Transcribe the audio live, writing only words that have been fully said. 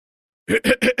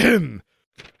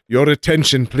Your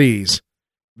attention, please.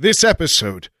 This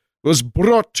episode was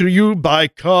brought to you by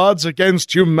Cards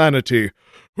Against Humanity,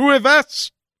 who have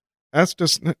asked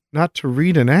us not to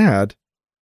read an ad.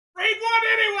 Read one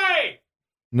anyway!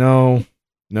 No,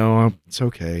 it's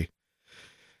okay.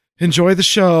 Enjoy the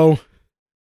show.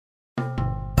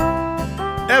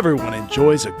 Everyone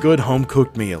enjoys a good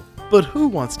home-cooked meal, but who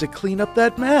wants to clean up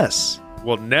that mess?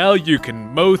 Well, now you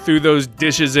can mow through those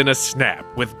dishes in a snap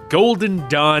with Golden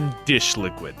Dawn dish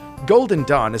liquid. Golden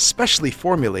Dawn is specially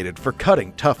formulated for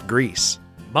cutting tough grease.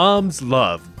 Moms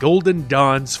love Golden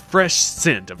Dawn's fresh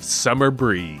scent of summer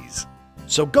breeze.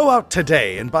 So go out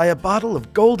today and buy a bottle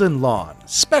of Golden Lawn,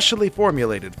 specially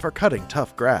formulated for cutting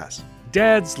tough grass.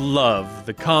 Dads love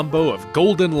the combo of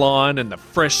Golden Lawn and the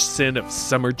fresh scent of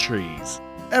summer trees.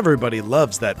 Everybody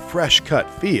loves that fresh cut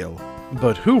feel,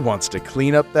 but who wants to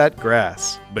clean up that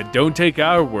grass? But don't take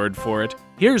our word for it.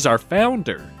 Here's our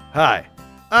founder. Hi,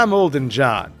 I'm Olden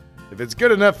John. If it's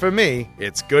good enough for me,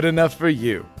 it's good enough for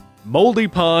you. Moldy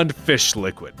Pond Fish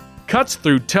Liquid. Cuts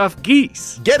through tough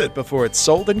geese. Get it before it's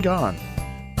sold and gone.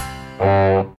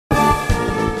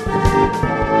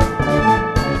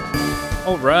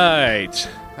 All right.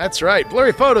 That's right.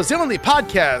 Blurry Photos, the only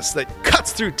podcast that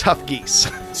cuts through tough geese.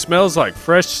 Smells like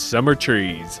fresh summer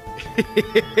trees.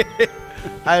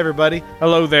 Hi, everybody.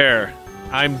 Hello there.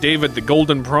 I'm David the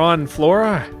Golden Prawn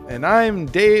Flora. And I'm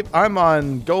Dave. I'm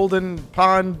on Golden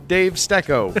Pond Dave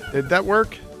Stecco. Did that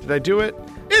work? Did I do it?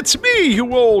 It's me,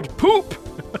 you old poop.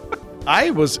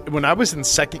 When I was in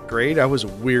second grade, I was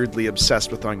weirdly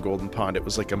obsessed with On Golden Pond. It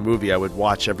was like a movie I would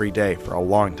watch every day for a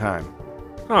long time.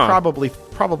 Huh.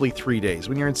 Probably 3 days.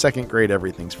 When you're in second grade,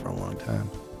 everything's for a long time.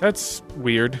 That's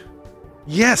weird.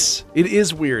 Yes, it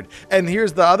is weird. And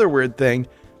here's the other weird thing.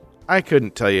 I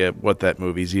couldn't tell you what that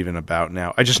movie's even about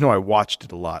now. I just know I watched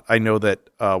it a lot. I know that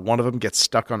one of them gets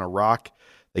stuck on a rock.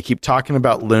 They keep talking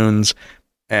about loons.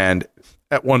 And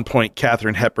at one point,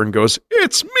 Katharine Hepburn goes,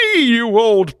 "It's me, you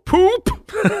old poop."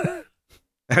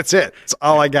 That's it. That's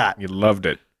all I got. You loved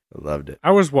it. I loved it.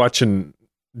 I was watching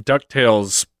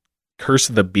DuckTales Curse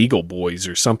of the Beagle Boys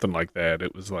or something like that.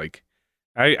 It was like,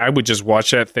 I would just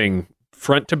watch that thing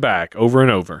front to back over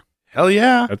and over. Hell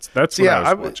yeah. That's what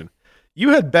I was watching.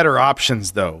 You had better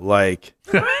options, though. Like,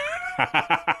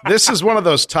 this is one of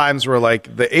those times where,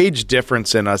 like, the age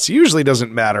difference in us usually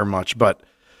doesn't matter much, but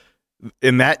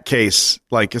in that case,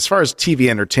 like, as far as TV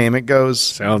entertainment goes,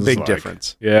 Sounds big like,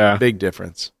 difference. Yeah. Big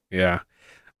difference. Yeah.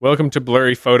 Welcome to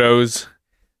Blurry Photos.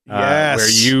 Yes. Where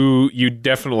you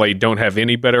definitely don't have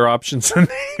any better options than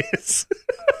this.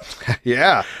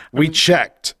 Yeah. We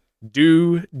checked.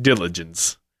 Due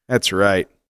diligence. That's right.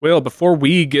 Well, before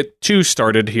we get too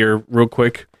started here real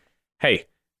quick, hey,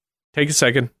 take a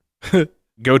second.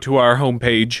 Go to our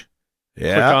homepage.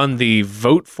 Yeah. Click on the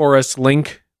Vote For Us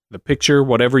link, the picture,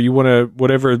 whatever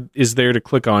is there to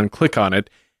click on it.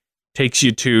 Takes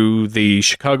you to the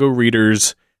Chicago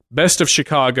Readers Best of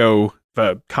Chicago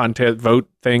content vote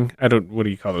thing. What do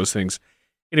you call those things?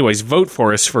 Anyways, vote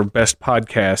for us for best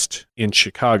podcast in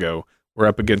Chicago. We're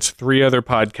up against 3 other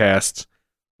podcasts,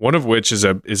 one of which is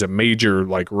a major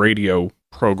like radio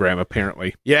program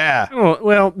apparently. Yeah. Oh,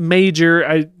 well,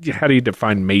 major. How do you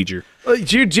define major?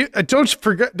 Don't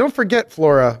forget,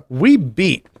 Flora. We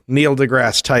beat Neil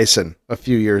deGrasse Tyson a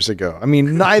few years ago. I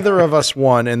mean, neither of us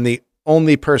won, and the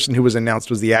only person who was announced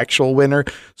was the actual winner.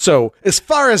 So, as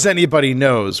far as anybody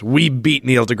knows, we beat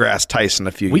Neil deGrasse Tyson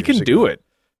a few years ago. We can do it.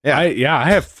 Yeah. I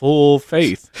have full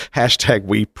faith. Hashtag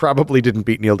we probably didn't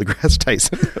beat Neil deGrasse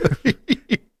Tyson.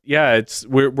 Yeah,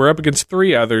 we're up against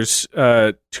 3 others.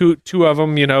 Two of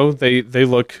them, they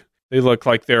look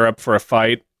like they're up for a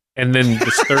fight, and then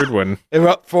this third one, they're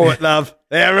up for it, love.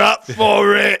 They're up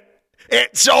for it.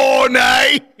 It's on,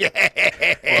 eh?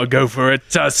 I'll go for a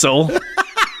tussle.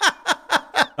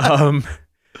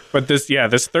 But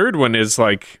this third one is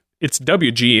like, it's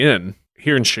WGN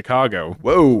here in Chicago.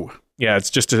 Whoa. Yeah,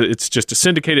 it's just a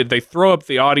syndicated. They throw up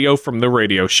the audio from the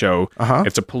radio show. Uh-huh.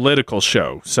 It's a political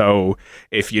show. So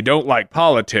if you don't like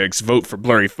politics, vote for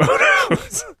Blurry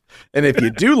Photos. And if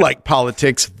you do like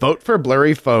politics, vote for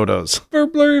Blurry Photos. For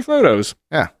Blurry Photos.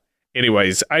 Yeah.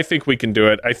 Anyways, I think we can do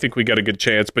it. I think we got a good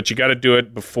chance, but you got to do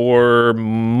it before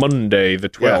Monday, the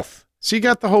 12th. Yeah. So you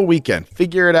got the whole weekend.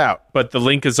 Figure it out. But the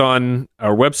link is on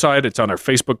our website. It's on our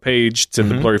Facebook page. It's in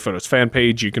the Blurry Photos fan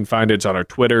page. You can find it. It's on our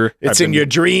Twitter. It's in your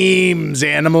dreams,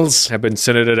 animals. I've been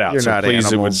sending it out. You're not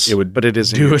animals, but it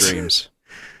is in your dreams.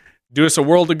 Do us a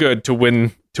world of good to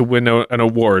win an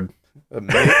award.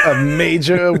 A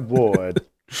major award.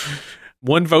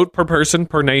 1 vote per person,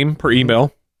 per name, per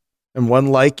email. And 1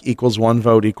 like equals 1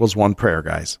 vote equals 1 prayer,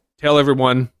 guys. Tell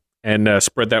everyone. and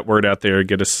spread that word out there.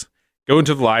 Go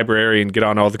into the library and get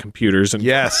on all the computers. And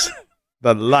Yes,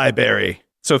 the library.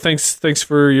 So thanks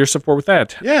for your support with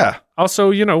that. Yeah.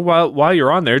 Also, while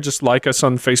you're on there, just like us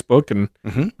on Facebook and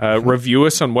review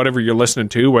us on whatever you're listening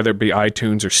to, whether it be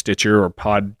iTunes or Stitcher or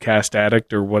Podcast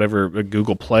Addict or whatever,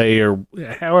 Google Play or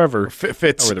however.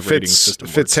 Fitzhenry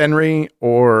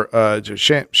or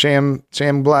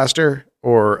Sham Blaster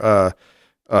or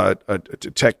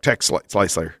Tech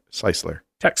Slicer.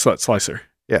 Tech Slicer.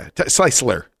 Yeah,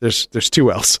 Slicer. There's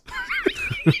two L's.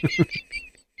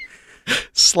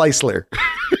 Slicer.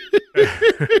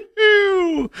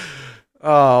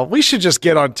 Oh, we should just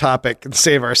get on topic and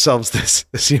save ourselves this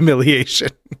humiliation.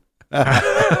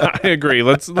 I agree.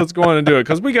 Let's go on and do it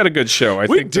because we got a good show. I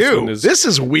think this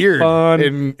is weird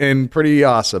and pretty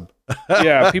awesome.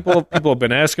 Yeah, people have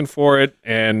been asking for it,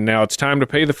 and now it's time to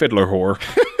pay the fiddler whore.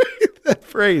 That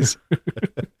phrase.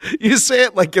 You say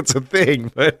it like it's a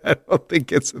thing, but I don't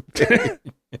think it's a thing.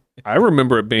 I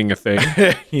remember it being a thing.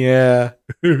 Yeah.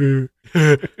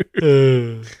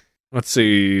 Let's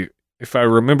see. If I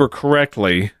remember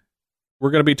correctly,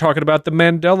 we're going to be talking about the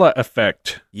Mandela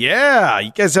Effect. Yeah.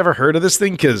 You guys ever heard of this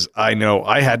thing? Because I know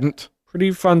I hadn't.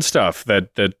 Pretty fun stuff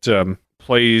that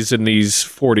plays in these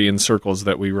Fortean circles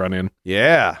that we run in.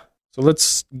 Yeah. So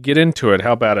let's get into it.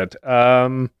 How about it?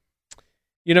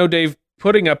 Dave,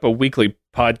 putting up a weekly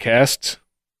podcast,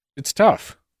 it's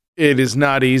tough. It is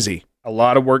not easy. A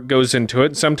lot of work goes into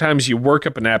it. Sometimes you work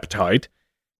up an appetite,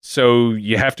 so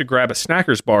you have to grab a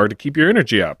Snackers bar to keep your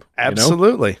energy up.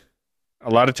 Absolutely.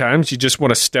 A lot of times you just want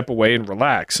to step away and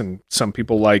relax, and some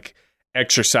people like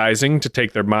exercising to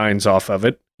take their minds off of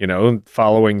it,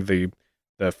 following the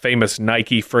famous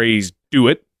Nike phrase, do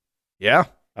it. Yeah.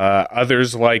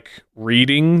 Others like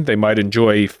reading. They might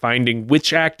enjoy finding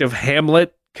which act of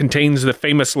Hamlet contains the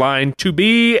famous line, to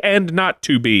be and not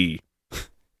to be.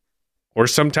 Or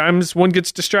sometimes one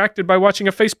gets distracted by watching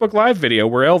a Facebook Live video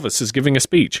where Elvis is giving a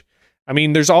speech. I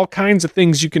mean, there's all kinds of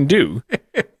things you can do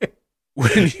when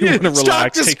you want to relax.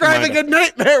 Stop describing a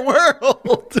nightmare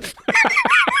world.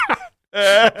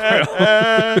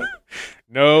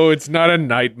 No, it's not a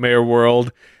nightmare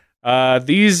world.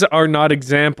 These are not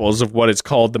examples of what is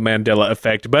called the Mandela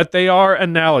Effect, but they are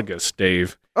analogous,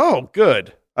 Dave. Oh,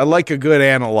 good. I like a good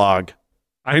analog.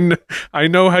 I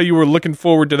know how you were looking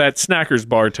forward to that Snackers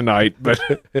bar tonight, but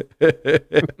the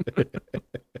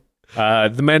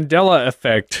Mandela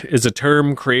Effect is a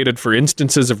term created for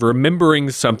instances of remembering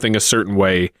something a certain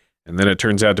way, and then it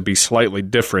turns out to be slightly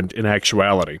different in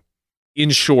actuality.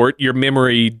 In short, your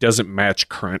memory doesn't match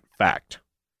current fact.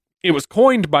 It was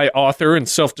coined by author and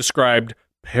self-described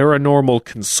paranormal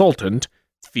consultant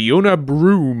Fiona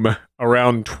Broom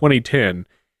around 2010,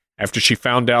 after she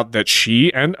found out that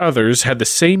she and others had the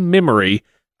same memory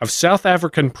of South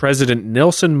African President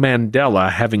Nelson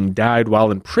Mandela having died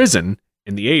while in prison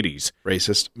in the 80s.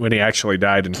 Racist. When he actually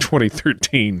died in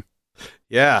 2013.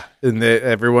 Yeah, and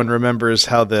everyone remembers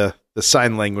how the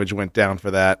sign language went down for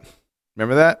that.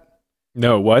 Remember that?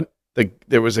 No, what?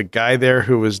 There was a guy there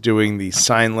who was doing the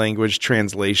sign language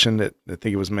translation at, I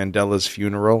think it was Mandela's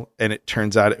funeral, and it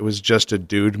turns out it was just a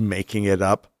dude making it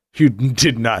up. Who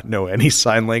did not know any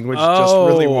sign language, just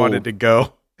really wanted to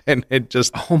go, and it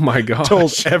just my gosh,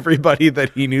 told everybody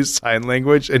that he knew sign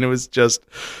language, and it was just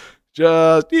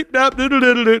deep dop doo doo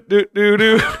doo doo doo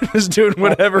doo, just doing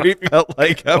whatever he felt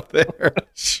like up there.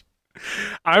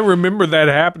 I remember that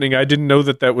happening. I didn't know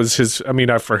that was his. I mean,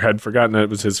 had forgotten that it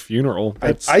was his funeral.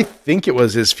 I think it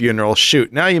was his funeral.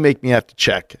 Shoot, now you make me have to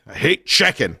check. I hate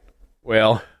checking.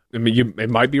 Well, I mean, it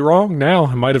might be wrong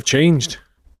now. It might have changed.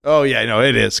 Oh, yeah, no,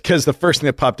 it is. Because the first thing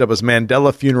that popped up was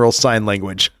Mandela funeral sign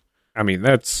language. I mean,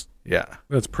 that's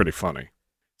pretty funny.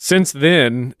 Since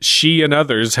then, she and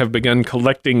others have begun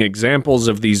collecting examples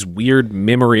of these weird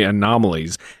memory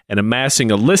anomalies and amassing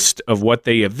a list of what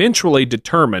they eventually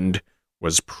determined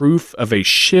was proof of a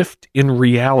shift in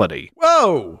reality.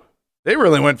 Whoa! They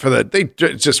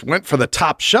just went for the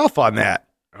top shelf on that.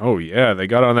 Oh, yeah, they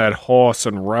got on that horse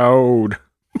and rode.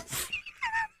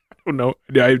 I don't know.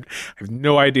 I have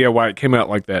no idea why it came out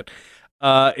like that.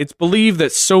 It's believed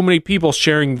that so many people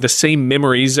sharing the same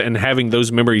memories and having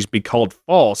those memories be called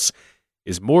false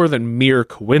is more than mere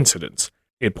coincidence.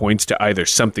 It points to either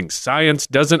something science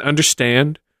doesn't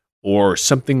understand or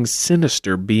something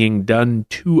sinister being done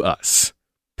to us.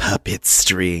 Puppet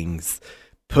strings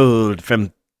pulled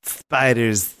from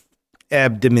spiders'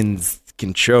 abdomens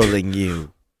controlling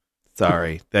you.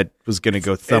 Sorry, that was going to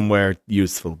go somewhere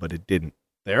useful, but it didn't.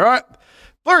 There are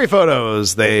blurry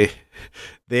photos. They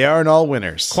aren't all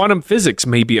winners. Quantum physics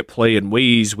may be at play in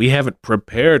ways we haven't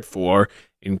prepared for,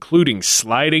 including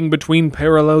sliding between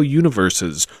parallel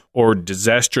universes or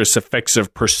disastrous effects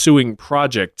of pursuing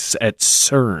projects at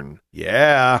CERN.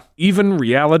 Yeah. Even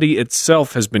reality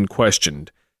itself has been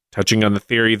questioned, touching on the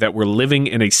theory that we're living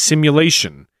in a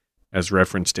simulation, as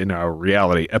referenced in our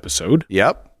reality episode.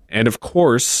 Yep. And of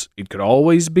course, it could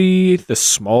always be the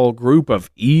small group of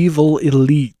evil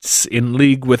elites in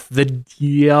league with the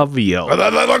Diavio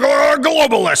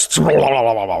Globalists.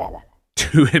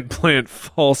 to implant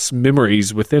false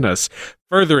memories within us,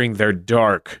 furthering their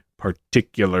dark,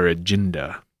 particular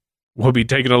agenda. We'll be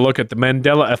taking a look at the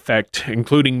Mandela Effect,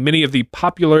 including many of the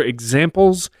popular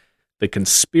examples, the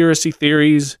conspiracy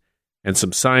theories, and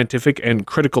some scientific and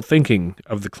critical thinking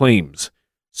of the claims.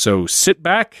 So sit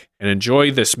back and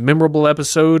enjoy this memorable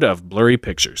episode of Blurry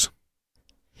Pictures.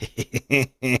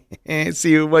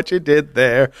 See what you did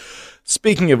there.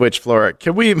 Speaking of which, Flora,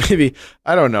 can we maybe,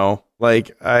 I don't know,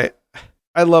 like I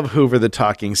love Hoover the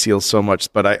Talking Seal so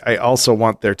much, but I also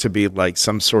want there to be like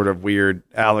some sort of weird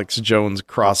Alex Jones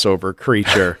crossover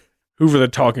creature. Hoover the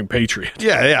Talking Patriot.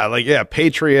 Yeah,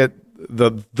 Patriot,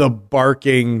 the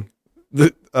barking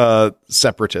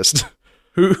separatist.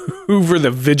 Hoover the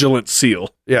Vigilant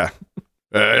Seal. Yeah.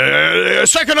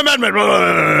 Second Amendment.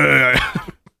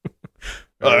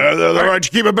 The right to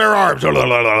keep and bear arms.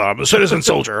 I'm a citizen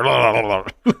soldier.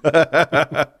 I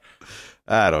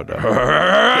don't know.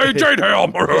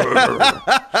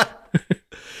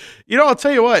 I'll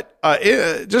tell you what.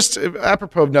 Just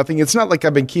apropos of nothing, it's not like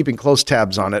I've been keeping close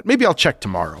tabs on it. Maybe I'll check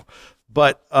tomorrow.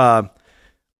 But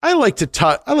I like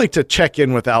to check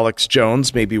in with Alex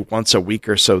Jones maybe once a week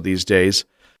or so these days.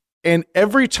 And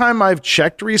every time I've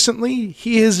checked recently,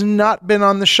 he has not been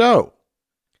on the show.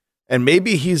 And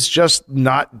maybe he's just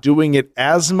not doing it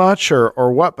as much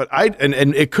or what, but and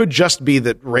it could just be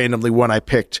that randomly when I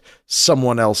picked,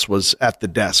 someone else was at the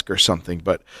desk or something.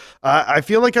 But I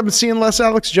feel like I'm seeing less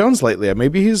Alex Jones lately.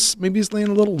 Maybe he's laying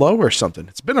a little low or something.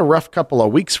 It's been a rough couple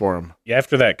of weeks for him. Yeah,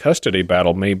 after that custody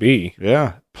battle, maybe.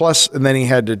 Yeah. Plus, and then he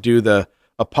had to do the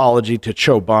apology to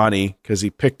Chobani because he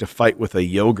picked a fight with a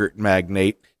yogurt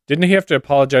magnate. Didn't he have to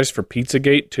apologize for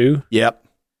Pizzagate too? Yep.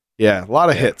 Yeah, a lot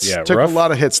of hits. Yeah, Took rough. a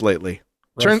lot of hits lately.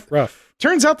 Rough.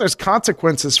 Turns out there's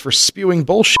consequences for spewing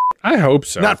bullshit. I hope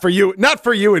so. Not for you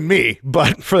and me,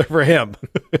 but for him.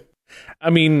 I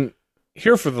mean,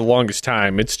 here for the longest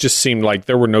time, it's just seemed like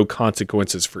there were no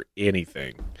consequences for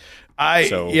anything.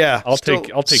 I'll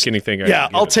take anything.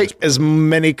 I'll take as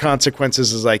many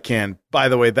consequences as I can. By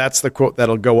the way, that's the quote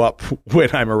that'll go up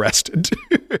when I'm arrested.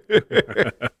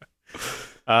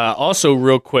 Also,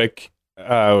 real quick,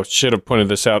 should have pointed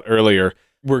this out earlier.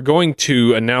 We're going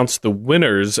to announce the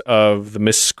winners of the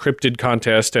Miss Cryptid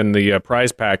contest and the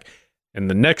prize pack in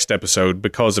the next episode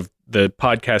because of the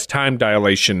podcast time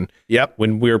dilation. Yep.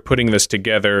 When we're putting this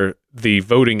together, the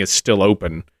voting is still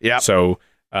open. Yep. So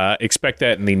expect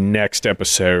that in the next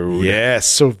episode. Yes,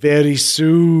 so very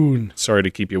soon. Sorry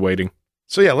to keep you waiting.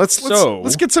 So yeah, let's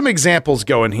get some examples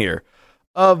going here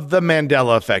of the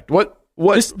Mandela Effect. What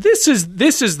this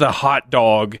is the hot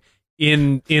dog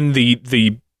in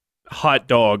the hot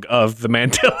dog of the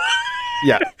Mandela.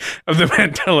 Yeah. Of the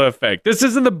Mandela Effect. This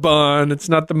isn't the bun. It's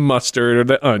not the mustard or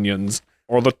the onions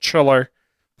or the chiller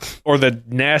or the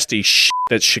nasty shit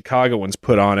that Chicagoans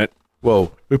put on it.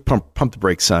 Whoa, we pump the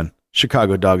brakes, son.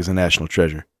 Chicago dog is a national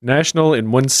treasure. National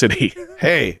in one city.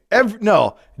 Hey,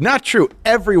 no, not true.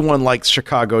 Everyone likes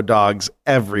Chicago dogs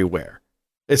everywhere.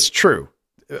 It's true.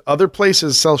 Other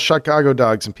places sell Chicago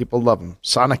dogs and people love them.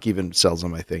 Sonic even sells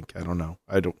them, I think. I don't know.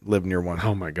 I don't live near one.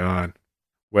 Oh, my God.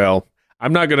 Well,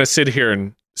 I'm not going to sit here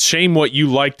and shame what you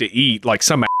like to eat like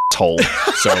some asshole.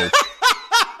 So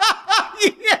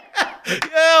yeah,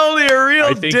 only a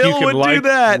real dill would do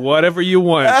that. Whatever you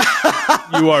want.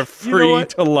 You are free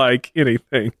to like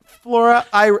anything. Flora,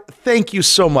 I thank you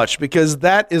so much because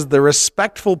that is the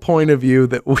respectful point of view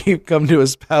that we've come to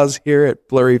espouse here at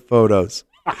Blurry Photos.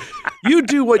 You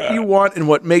do what you want and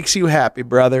what makes you happy,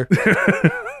 brother.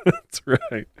 That's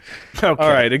right. Okay. All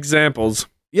right, examples.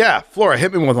 Yeah, Flora,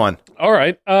 hit me with one. All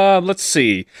right, let's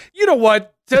see. You know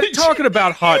what? Talking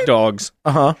about hot dogs.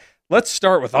 Uh-huh. Let's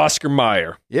start with Oscar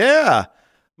Mayer. Yeah.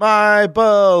 My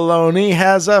baloney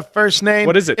has a first name.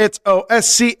 What is it? It's Oscar.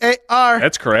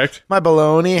 That's correct. My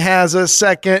baloney has a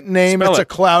second name. Spell it's it. a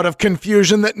cloud of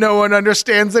confusion that no one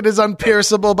understands that is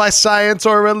unpierceable by science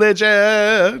or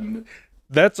religion.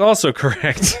 That's also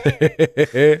correct.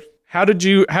 How did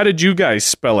you guys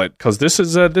spell it? Because this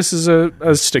is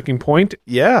a sticking point.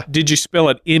 Yeah. Did you spell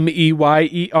it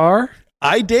Meyer?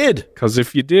 I did. Because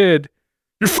if you did,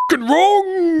 you're fucking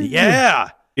wrong. Yeah.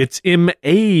 It's Mayer.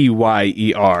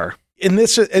 And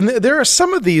there are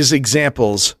some of these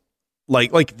examples,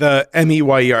 like the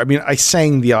MEYER. I mean, I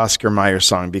sang the Oscar Mayer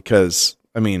song because,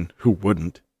 I mean, who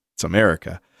wouldn't? It's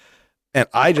America. And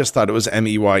I just thought it was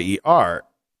MEYER.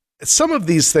 Some of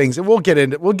these things, and we'll get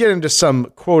into some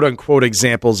quote unquote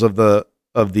examples of the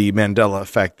Mandela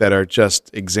effect that are just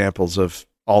examples of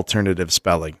alternative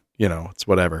spelling. You know, it's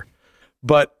whatever.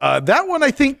 But that one,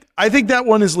 I think that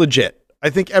one is legit. I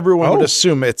think everyone would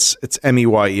assume it's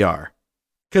MEYER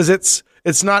because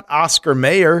it's not Oscar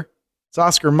Mayer, it's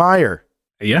Oscar Mayer.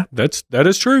 Yeah, that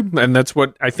is true, and that's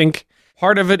what I think.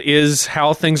 Part of it is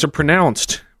how things are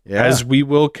pronounced, as we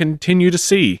will continue to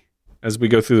see as we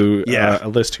go through a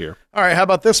list here. All right, how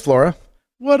about this, Flora?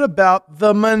 What about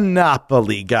the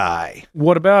Monopoly guy?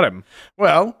 What about him?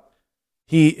 Well,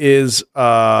 he is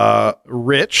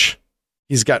rich.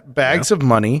 He's got bags of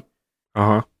money.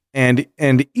 Uh-huh. And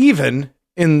even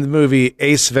in the movie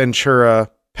Ace Ventura,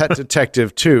 Pet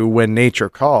Detective 2, When Nature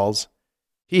Calls,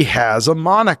 he has a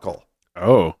monocle.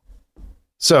 Oh.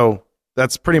 So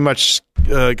that's pretty much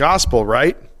gospel,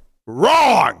 right?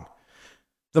 Wrong!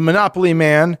 The Monopoly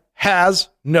Man has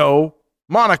no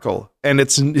monocle, and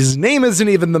his name isn't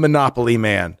even the Monopoly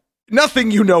Man.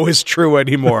 Nothing you know is true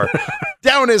anymore.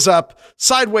 Down is up,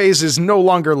 sideways is no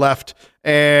longer left,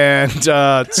 and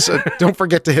so don't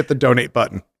forget to hit the donate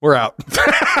button. We're out.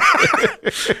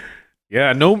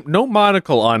 Yeah, no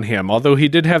monocle on him, although he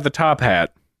did have the top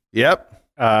hat. Yep.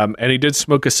 And he did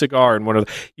smoke a cigar in one of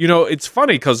the... You know, it's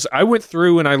funny because I went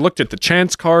through and I looked at the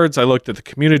chance cards, I looked at the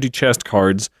community chest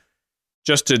cards,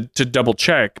 just to double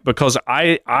check, because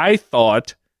I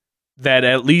thought that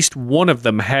at least one of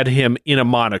them had him in a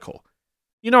monocle.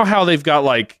 You know how they've got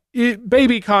like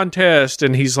baby contest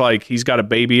and he's got a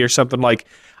baby or something. Like,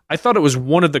 I thought it was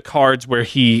one of the cards where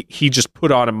he just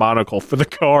put on a monocle for the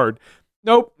card.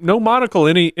 Nope, no monocle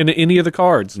in any of the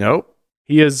cards. Nope.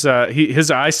 He is his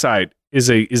eyesight is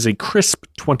a crisp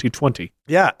 20/20.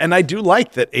 Yeah, and I do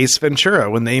like that Ace Ventura,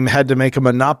 when they had to make a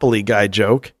Monopoly guy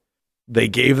joke, they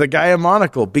gave the guy a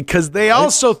monocle because they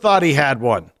also thought he had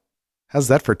one. How's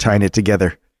that for tying it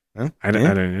together? Huh?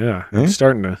 I'm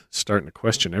starting to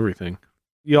question everything.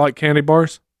 You like candy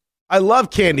bars? I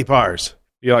love candy bars.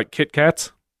 You like Kit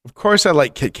Kats? Of course I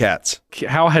like Kit Kats.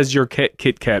 How has your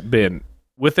Kit Kat been?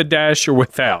 With a dash or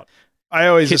without? I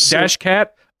always Kit dash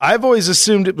cat? I've always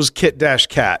assumed it was Kit dash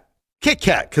cat. Kit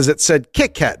Kat, because it said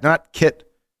Kit Kat, not Kit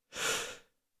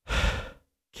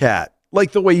Cat.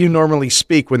 Like the way you normally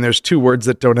speak when there's two words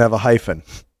that don't have a hyphen.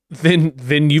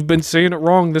 Then you've been saying it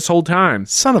wrong this whole time.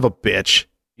 Son of a bitch.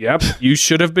 Yep. You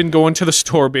should have been going to the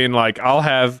store being like, I'll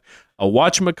have a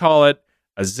whatchamacallit,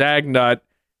 a Zagnut,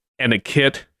 and a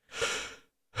Kit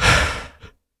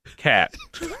Kat.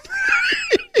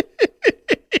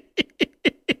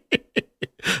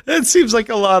 That seems like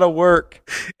a lot of work.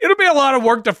 It'll be a lot of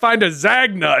work to find a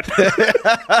Zagnut.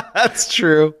 That's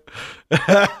true.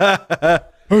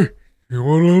 Hey, you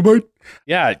want a little bite?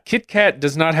 Yeah, Kit Kat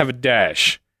does not have a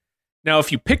dash. Now,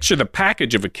 if you picture the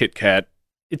package of a Kit Kat,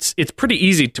 it's pretty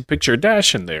easy to picture a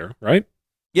dash in there, right?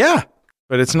 Yeah,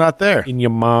 but it's not there. In your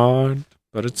mind.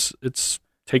 But it's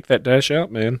take that dash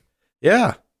out, man.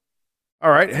 Yeah.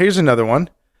 All right, here's another one.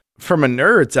 For my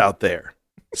nerds out there.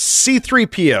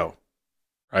 C-3PO.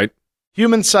 Right.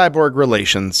 Human cyborg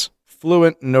relations,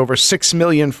 fluent in over 6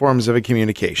 million forms of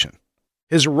communication.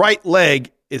 His right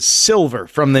leg is silver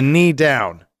from the knee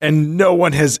down, and no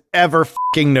one has ever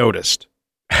fucking noticed.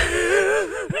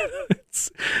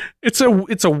 It's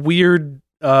a weird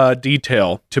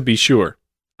detail, to be sure.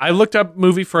 I looked up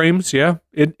movie frames. Yeah,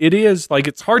 it is. Like,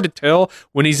 it's hard to tell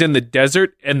when he's in the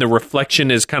desert and the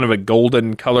reflection is kind of a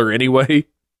golden color anyway.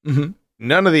 Mm-hmm.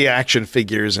 None of the action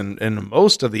figures and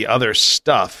most of the other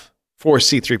stuff for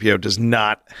C-3PO does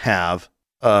not have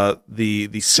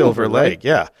the silver leg.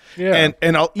 Yeah. And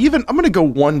I'm going to go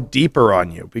one deeper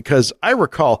on you, because I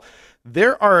recall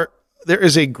there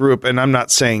is a group, and I'm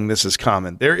not saying this is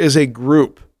common. There is a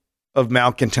group of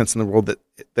malcontents in the world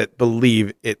that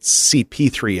believe it's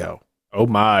CP3O. Oh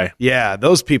my. Yeah,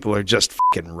 those people are just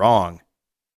fucking wrong.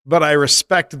 But I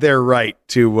respect their right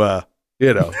to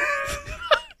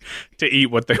to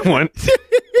eat what they want.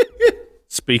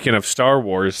 Speaking of Star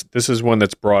Wars, this is one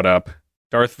that's brought up.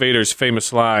 Darth Vader's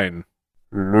famous line,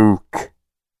 Luke,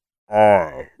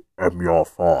 I am your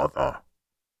father.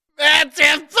 That's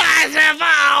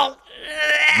impossible!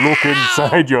 Look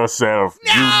inside yourself.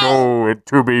 No! You know it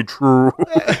to be true.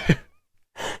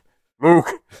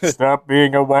 Luke, stop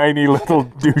being a whiny little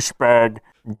douchebag.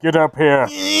 Get up here.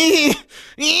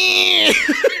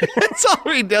 That's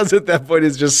all he does at that point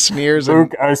is just sneers.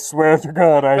 Luke, I swear to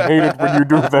God, I hate it when you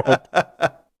do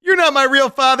that. You're not my real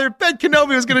father. Ben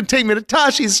Kenobi was going to take me to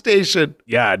Tashi's station.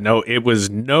 Yeah, no, it was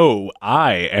no,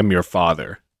 I am your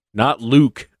father. Not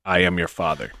Luke, I am your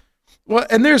father. Well,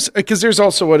 and there's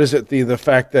also, what is it, the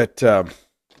fact that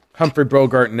Humphrey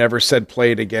Bogart never said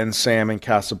play it again, Sam, in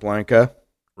Casablanca.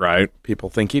 Right. People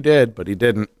think he did, but he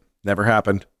didn't. Never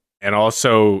happened. And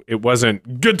also, it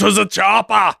wasn't, get to the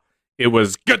chopper. It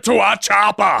was, get to our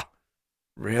chopper.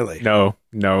 Really? No,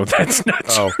 that's not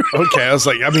true. Oh, okay. I was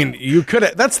like, I mean, you could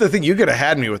have, that's the thing, you could have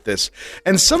had me with this.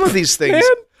 And some of these things,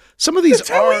 that's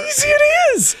how easy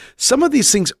it is. Some of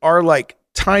these things are like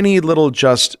tiny little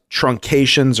just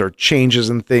truncations or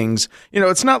changes in things. You know,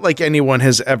 it's not like anyone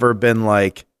has ever been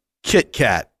like, Kit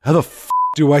Kat. How the f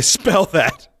do I spell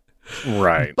that?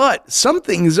 Right. But some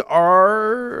things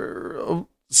are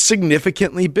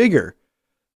significantly bigger.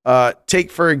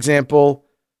 Take, for example,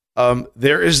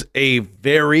 there is a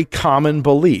very common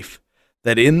belief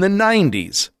that in the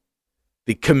 90s,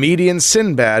 the comedian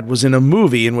Sinbad was in a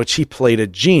movie in which he played a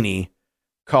genie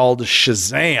called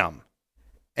Shazam.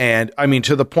 And I mean,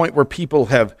 to the point where people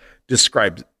have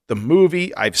described the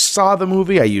movie. I've saw the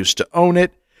movie. I used to own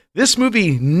it. This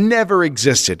movie never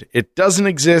existed. It doesn't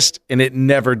exist, and it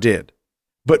never did.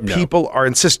 But people are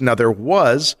insisting. Now, there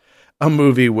was a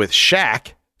movie with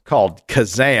Shaq called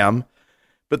Kazam,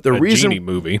 but the reason genie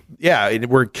movie,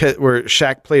 where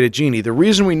Shaq played a genie. The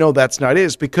reason we know that's not it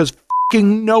is because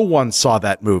fucking no one saw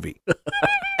that movie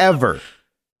ever.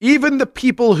 Even the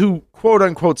people who quote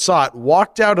unquote saw it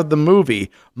walked out of the movie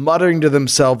muttering to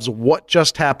themselves, "What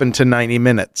just happened to 90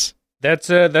 minutes?" That's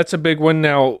a big one.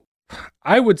 Now,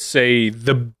 I would say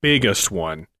the biggest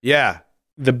one. Yeah.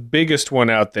 The biggest one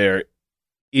out there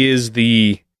is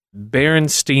the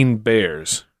Berenstein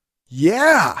Bears.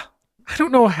 Yeah. I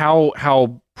don't know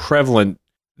how prevalent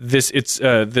this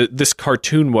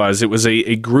cartoon was. It was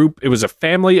a group, it was a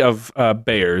family of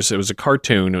bears. It was a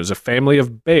cartoon. It was a family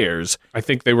of bears. I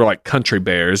think they were like country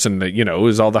bears, and it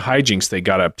was all the hijinks they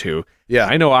got up to. Yeah.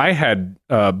 I know I had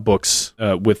books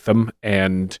with them,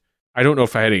 and I don't know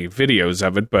if I had any videos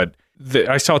of it, but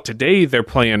I saw today they're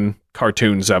playing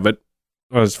cartoons of it.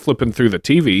 I was flipping through the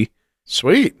TV.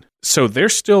 Sweet. So they're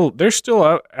still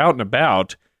out and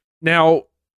about. Now,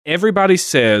 everybody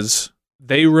says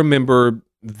they remember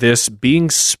this being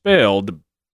spelled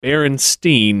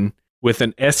Berenstein with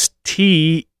an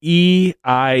Stein.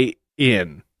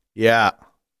 Yeah.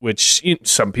 Which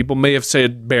some people may have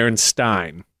said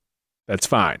Berenstein. That's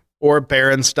fine. Or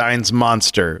Berenstein's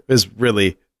Monster is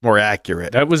really more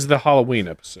accurate. That was the Halloween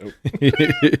episode.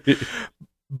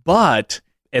 But,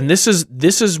 and this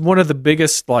is one of the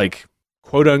biggest, like,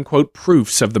 quote unquote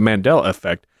proofs of the Mandela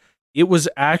Effect. It was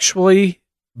actually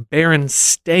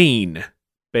Berenstain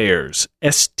Bears.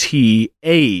 Stain.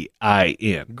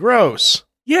 Gross.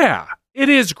 Yeah, it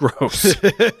is gross.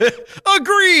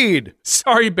 Agreed.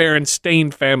 Sorry,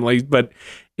 Berenstain family, but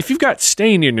if you've got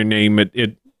stain in your name,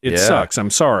 it sucks. I'm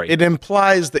sorry. It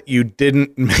implies that you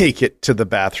didn't make it to the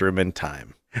bathroom in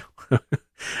time.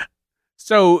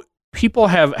 So people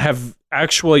have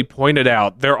actually pointed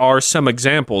out there are some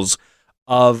examples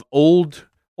of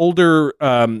older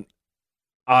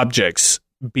objects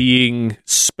being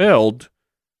spelled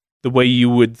the way you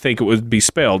would think it would be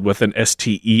spelled, with an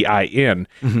Stein.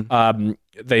 Mm-hmm.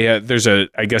 There's a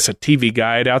TV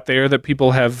guide out there that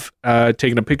people have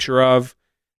taken a picture of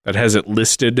that has it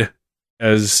listed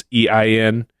as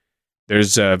EIN.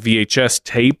 There's a VHS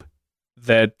tape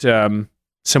that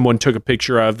someone took a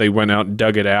picture of. They went out and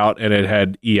dug it out, and it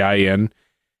had EIN.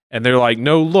 And they're like,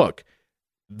 no, look,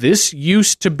 this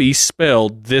used to be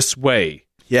spelled this way.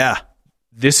 Yeah.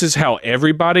 This is how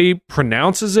everybody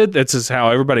pronounces it. This is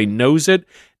how everybody knows it.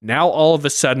 Now, all of a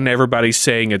sudden, everybody's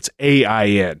saying it's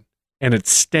AIN, and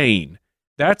it's stain.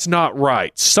 That's not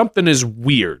right. Something is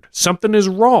weird. Something is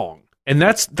wrong. And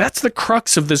that's the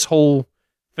crux of this whole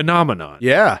phenomenon.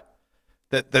 Yeah.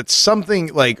 That's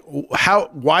something like,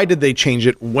 why did they change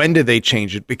it? When did they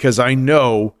change it? Because I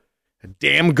know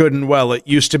damn good and well it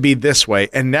used to be this way,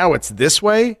 and now it's this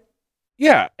way?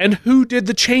 Yeah, and who did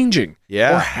the changing?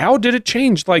 Yeah. Or how did it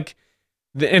change? Like,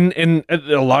 and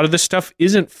a lot of this stuff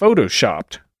isn't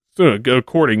photoshopped,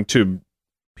 according to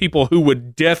people who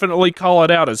would definitely call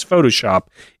it out as Photoshop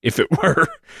if it were.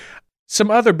 Some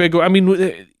other big, I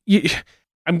mean,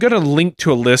 I'm going to link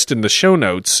to a list in the show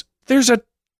notes. There's a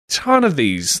ton of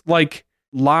these, like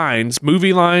lines,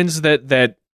 movie lines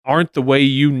that aren't the way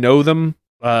you know them.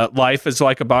 Life is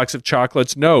like a box of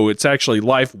chocolates. No, it's actually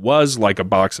life was like a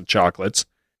box of chocolates.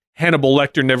 Hannibal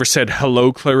Lecter never said,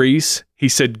 hello, Clarice. He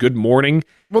said, good morning.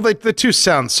 Well, the two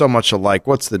sound so much alike.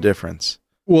 What's the difference?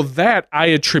 Well, that I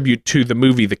attribute to the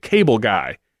movie The Cable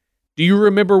Guy. Do you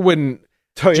remember when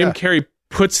Jim Carrey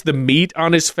puts the meat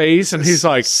on his face, and he's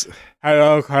like,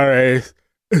 "Hello, Clarice.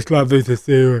 It's lovely to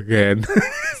see you again."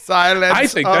 Silence I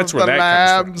think of that's where the that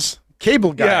comes from. Lambs.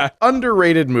 Cable Guy. Yeah.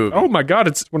 Underrated movie. Oh my God,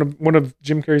 it's one of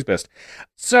Jim Carrey's best.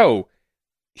 So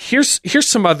here's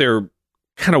some other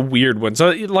kind of weird ones.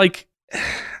 Like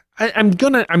I'm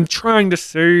trying to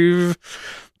save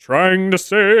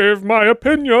my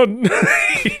opinion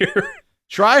here.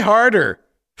 Try harder.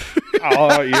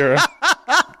 Oh, you're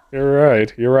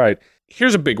right. You're right.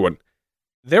 Here's a big one.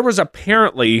 There was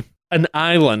apparently an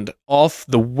island off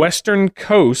the western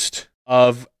coast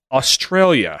of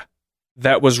Australia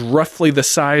that was roughly the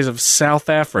size of South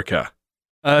Africa.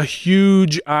 A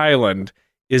huge island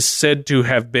is said to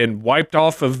have been wiped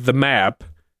off of the map,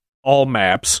 all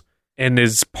maps, and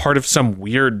is part of some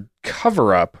weird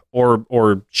cover-up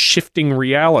or shifting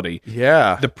reality.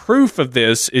 Yeah. The proof of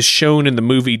this is shown in the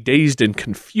movie Dazed and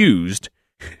Confused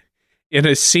in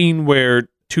a scene where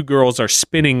two girls are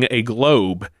spinning a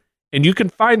globe. And you can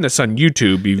find this on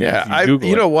YouTube. If you Google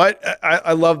you it. know what?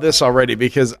 I love this already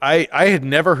because I had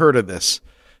never heard of this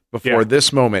before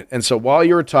this moment. And so while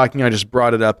you were talking, I just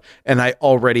brought it up and I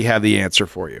already have the answer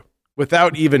for you.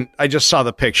 Without even, I just saw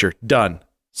the picture. Done.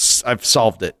 I've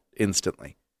solved it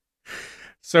instantly.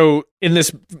 So in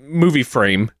this movie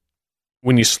frame,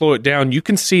 when you slow it down, you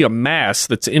can see a mass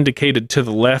that's indicated to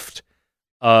the left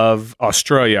of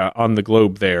Australia on the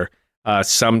globe there.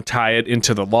 Some tie it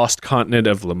into the lost continent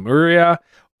of Lemuria,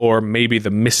 or maybe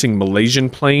the missing Malaysian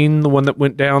plane, the one that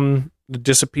went down,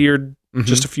 disappeared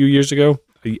just a few years ago,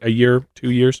 a year,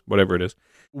 2 years, whatever it is.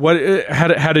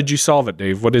 How did you solve it,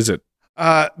 Dave? What is it?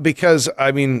 Because,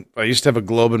 I mean, I used to have a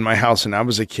globe in my house when I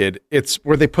was a kid. It's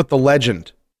where they put the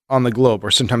legend on the globe,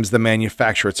 or sometimes the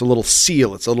manufacturer. It's a little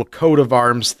seal. It's a little coat of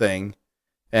arms thing.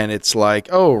 And it's like,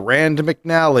 oh, Rand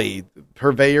McNally,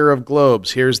 purveyor of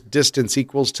globes. Here's distance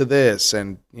equals to this.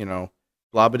 And, you know,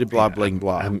 blah, blah, blah, bling,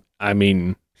 blah. I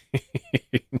mean,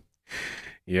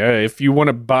 yeah, if you want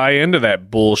to buy into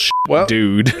that bullshit,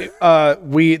 dude.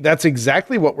 That's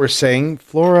exactly what we're saying,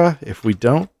 Flora. If we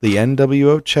don't, the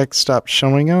NWO check stops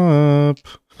showing up.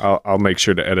 I'll make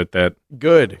sure to edit that.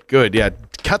 Good. Yeah,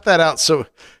 cut that out. So,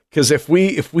 because if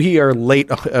we are late,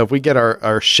 if we get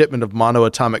our shipment of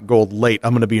monoatomic gold late,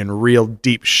 I'm going to be in real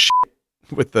deep shit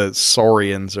with the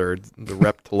saurians or the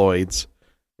reptiloids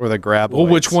or the graboids. Well,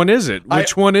 which one is it?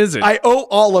 I owe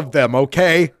all of them.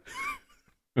 Okay.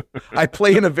 I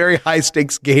play in a very high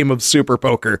stakes game of Super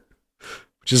Poker,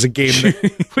 which is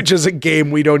a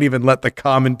game we don't even let the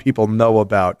common people know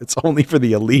about. It's only for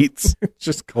the elites. It's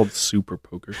just called Super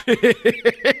Poker.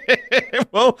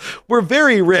 Well, we're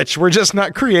very rich. We're just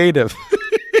not creative.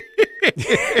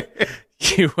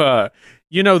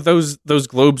 You know those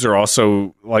globes are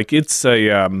also like it's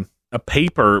a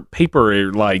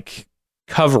paper like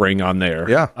covering on there.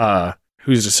 Yeah.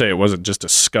 Who's to say it wasn't just a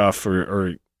scuff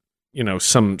or you know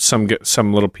some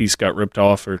little piece got ripped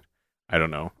off, or I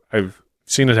don't know. I've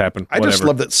seen it happen. I just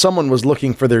love that someone was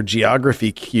looking for their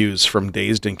geography cues from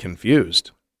Dazed and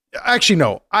Confused. Actually,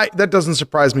 no, that doesn't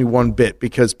surprise me one bit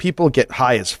because people get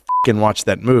high as f*** and watch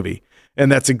that movie.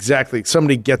 And that's exactly,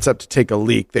 somebody gets up to take a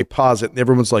leak, they pause it, and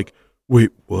everyone's like,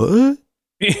 wait, what?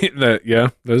 Yeah,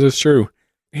 that is true.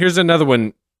 Here's another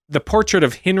one. The portrait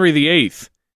of Henry VIII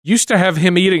used to have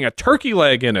him eating a turkey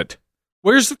leg in it.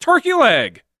 Where's the turkey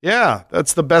leg? Yeah,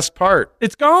 that's the best part.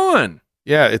 It's gone.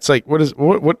 Yeah, it's like,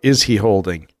 what is he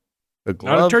holding? A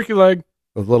glove? Not a turkey leg.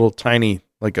 A little tiny,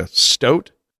 like a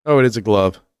stoat? Oh, it is a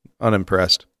glove.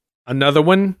 Unimpressed. Another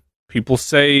one, people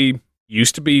say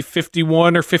used to be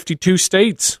 51 or 52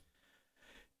 states.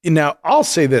 Now, I'll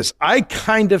say this. I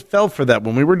kind of fell for that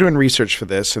when we were doing research for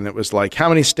this, and it was like, how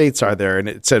many states are there? And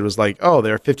it said it was like, oh,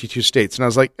 there are 52 states. And I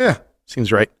was like,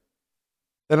 seems right.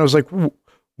 Then I was like,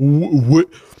 wait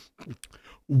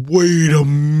a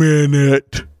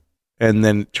minute. And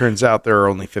then it turns out there are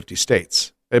only 50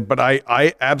 states. But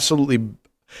I absolutely,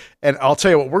 and I'll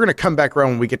tell you what, we're going to come back around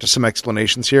when we get to some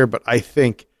explanations here, but I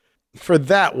think for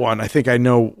that one, I think I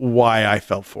know why I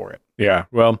fell for it. Yeah,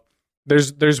 well,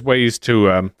 there's ways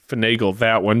to finagle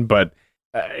that one, but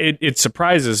it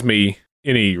surprises me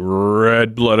any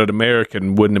red-blooded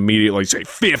American wouldn't immediately say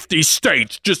 50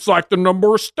 states, just like the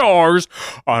number of stars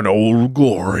on Old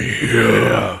Glory.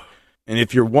 Yeah. And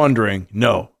if you're wondering,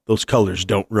 no, those colors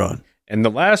don't run. And the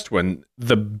last one,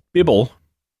 the Bible,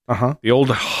 the old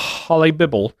Holly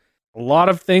Bible, a lot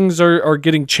of things are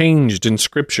getting changed in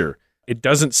Scripture. It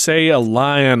doesn't say a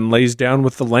lion lays down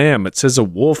with the lamb. It says a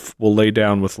wolf will lay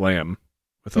down with a lamb.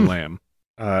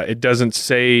 It doesn't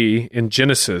say in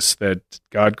Genesis that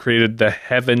God created the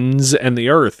heavens and the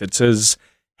earth. It says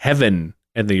heaven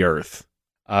and the earth.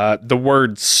 The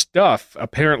word stuff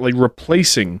apparently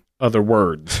replacing other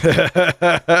words. Be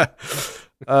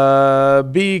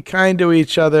kind to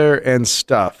each other and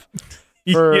stuff.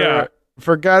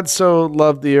 For God so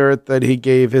loved the earth that he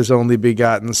gave his only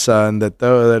begotten Son,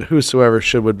 that whosoever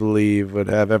should would believe would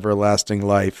have everlasting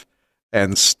life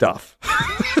and stuff.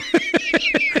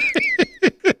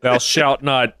 Thou shalt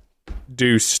not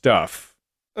do stuff.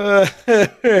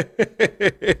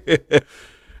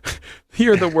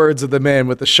 Hear the words of the man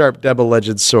with the sharp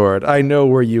double-edged sword. I know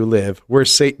where you live, where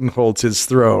Satan holds his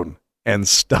throne and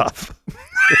stuff.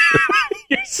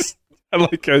 Yes. I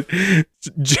like it.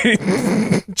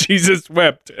 Jesus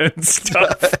wept and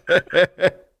stuff.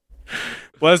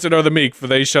 Blessed are the meek, for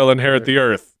they shall inherit the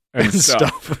earth and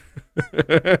stuff.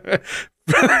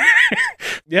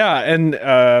 Yeah, and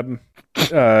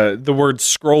the word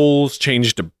scrolls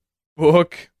changed to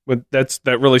book. But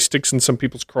that really sticks in some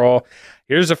people's craw.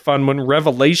 Here's a fun one.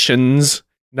 Revelations,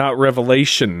 not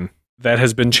revelation. That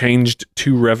has been changed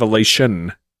to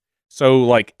revelation. So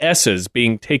like S's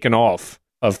being taken off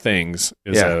of things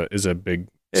is a big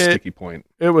sticky point.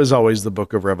 It was always the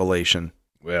book of Revelation.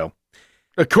 Well,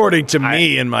 according to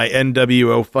me and my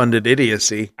NWO funded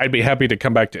idiocy. I'd be happy to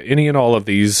come back to any and all of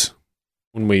these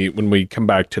when we come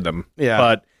back to them. Yeah.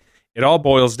 But it all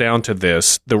boils down to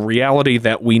this. The reality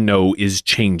that we know is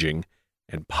changing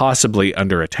and possibly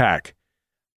under attack.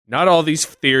 Not all these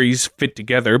theories fit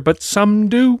together, but some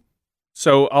do.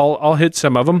 So I'll hit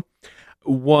some of them.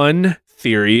 One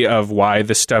theory of why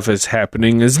the stuff is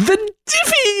happening is the devil.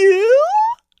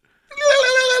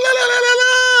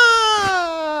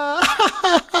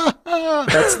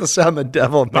 That's the sound the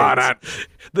devil makes.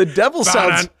 The devil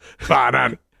sounds...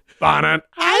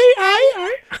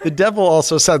 The devil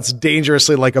also sounds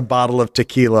dangerously like a bottle of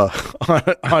tequila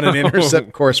on an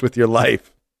intercept course with your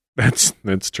life.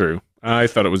 That's true. I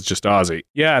thought it was just Ozzy.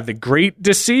 Yeah, the great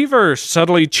deceiver,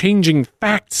 subtly changing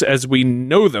facts as we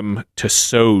know them to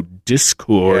sow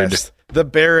discord. Yes, the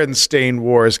Berenstain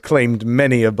Wars claimed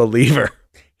many a believer.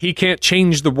 He can't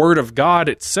change the word of God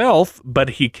itself,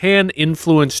 but he can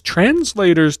influence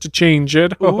translators to change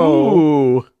it.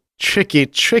 Ooh,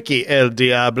 tricky, El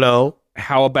Diablo.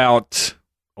 How about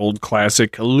old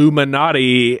classic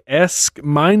Illuminati-esque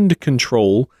mind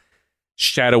control?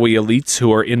 Shadowy elites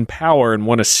who are in power and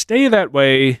want to stay that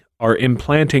way are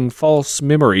implanting false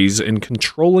memories and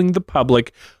controlling the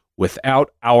public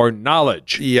without our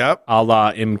knowledge. Yep. A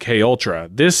la MK Ultra.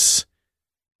 This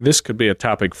could be a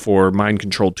topic for Mind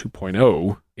Control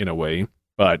 2.0 in a way.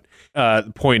 But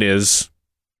the point is,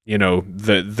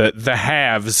 the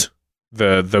haves,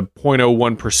 the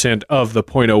 0.01% of the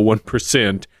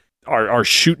 0.01% are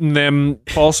shooting them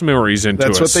false memories into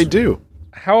us. That's what they do.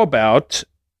 How about...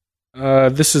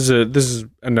 This is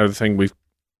another thing we've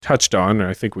touched on, or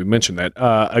I think we mentioned that.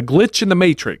 A glitch in the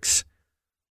Matrix.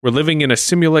 We're living in a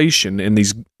simulation, and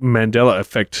these Mandela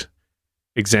Effect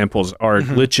examples are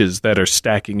glitches that are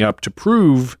stacking up to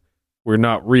prove we're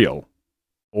not real,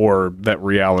 or that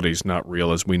reality's not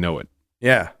real as we know it.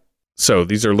 Yeah. So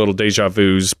these are little deja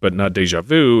vus, but not deja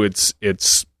vu.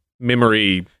 It's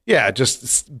memory. Yeah,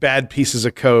 just bad pieces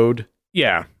of code.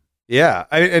 Yeah. Yeah,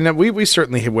 and we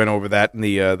certainly went over that in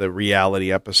the reality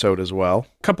episode as well.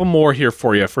 A couple more here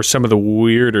for you for some of the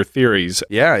weirder theories.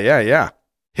 Yeah.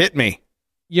 Hit me.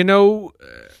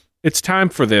 It's time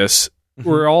for this.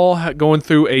 We're all going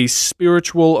through a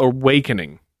spiritual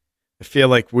awakening. I feel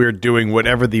like we're doing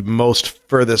whatever the most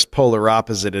furthest polar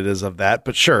opposite it is of that,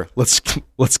 but sure, let's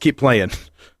keep playing.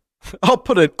 I'll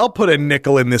put a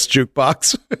nickel in this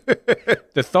jukebox.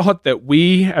 The thought that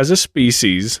we as a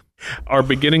species are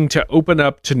beginning to open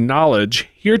up to knowledge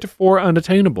heretofore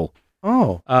unattainable.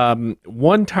 Oh.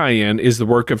 One tie-in is the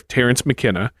work of Terence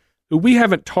McKenna, who we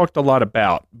haven't talked a lot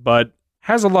about, but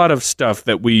has a lot of stuff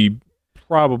that we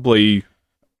probably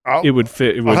it would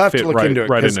fit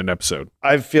right in an episode.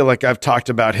 I feel like I've talked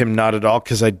about him not at all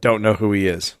because I don't know who he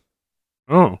is.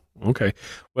 Oh, okay.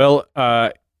 Well,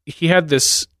 he had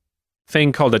this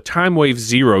thing called a time wave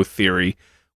zero theory,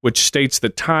 which states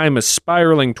that time is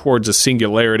spiraling towards a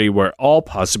singularity where all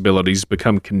possibilities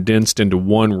become condensed into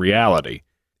one reality.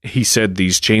 He said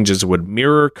these changes would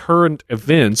mirror current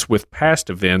events with past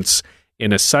events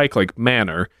in a cyclic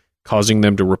manner, causing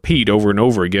them to repeat over and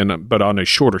over again, but on a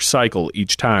shorter cycle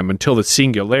each time until the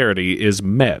singularity is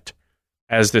met.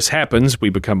 As this happens,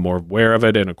 we become more aware of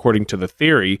it, and according to the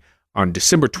theory, on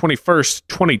December 21st,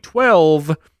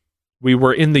 2012, we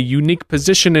were in the unique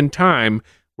position in time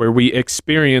where we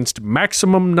experienced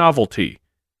maximum novelty,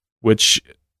 which,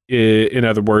 in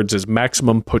other words, is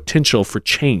maximum potential for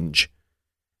change.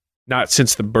 Not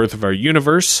since the birth of our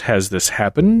universe has this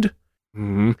happened.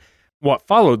 What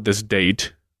followed this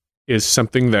date is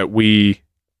something that we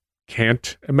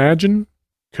can't imagine?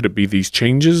 Could it be these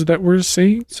changes that we're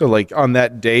seeing? So, like on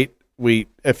that date,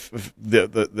 if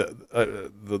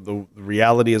the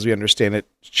reality as we understand it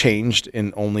changed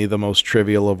in only the most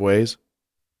trivial of ways.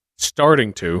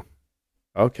 Starting to.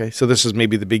 Okay, so this is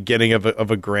maybe the beginning of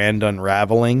a grand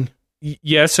unraveling.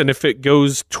 Yes, and if it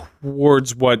goes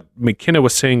towards what McKenna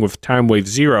was saying with Time Wave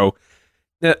Zero,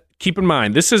 keep in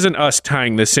mind, this isn't us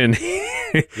tying this in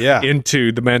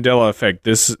into the Mandela Effect.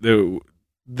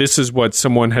 This is what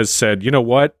someone has said, you know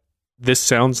what? This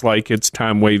sounds like it's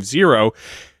Time Wave Zero.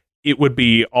 It would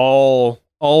be all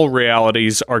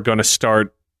realities are going to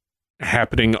start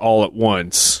happening all at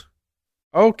once.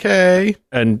 Okay.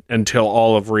 And until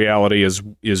all of reality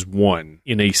is one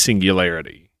in a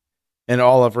singularity. And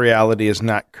all of reality is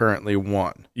not currently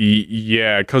one.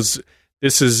 Yeah, because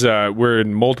this is we're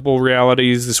in multiple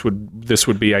realities. This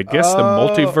would be, I guess, the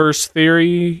multiverse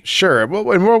theory. Sure.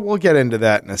 Well, and we'll get into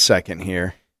that in a second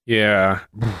here. Yeah,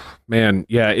 man.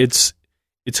 Yeah, it's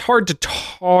hard to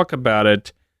talk about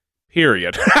it.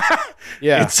 Period.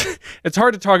 Yeah, it's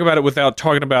hard to talk about it without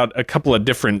talking about a couple of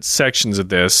different sections of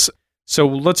this. So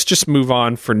let's just move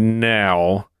on for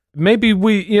now. Maybe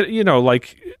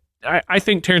I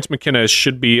think Terrence McKenna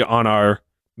should be on our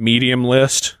medium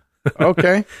list.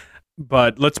 Okay.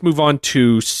 But let's move on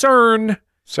to CERN.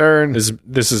 CERN.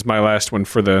 This is my last one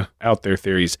for the out there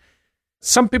theories.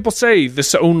 Some people say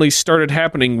this only started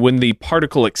happening when the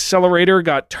particle accelerator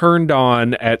got turned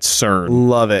on at CERN.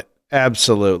 Love it.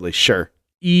 Absolutely. Sure.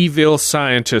 Evil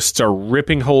scientists are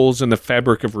ripping holes in the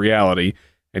fabric of reality,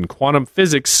 and quantum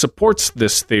physics supports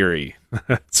this theory.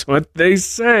 That's what they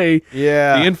say.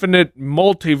 Yeah. The infinite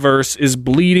multiverse is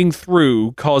bleeding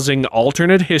through, causing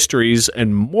alternate histories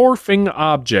and morphing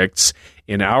objects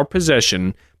in our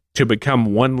possession to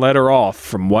become one letter off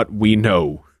from what we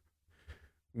know.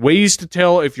 Ways to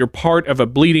tell if you're part of a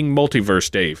bleeding multiverse,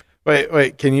 Dave.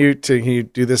 Wait. Can you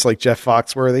do this like Jeff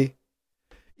Foxworthy?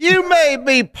 You may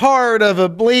be part of a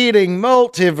bleeding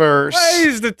multiverse.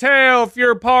 Ways to tell if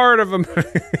you're part of a...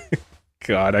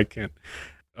 God, I can't.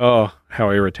 Oh,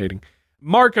 how irritating.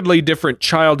 Markedly different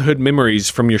childhood memories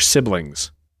from your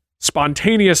siblings.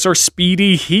 Spontaneous or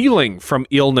speedy healing from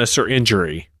illness or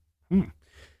injury.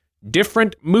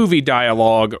 Different movie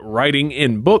dialogue, writing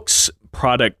in books,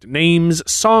 product names,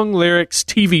 song lyrics,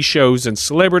 TV shows, and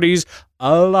celebrities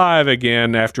alive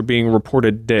again after being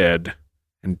reported dead.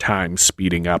 And time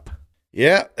speeding up.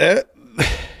 Yeah.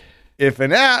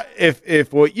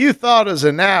 If what you thought is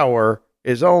an hour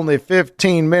is only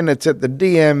 15 minutes at the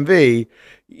DMV,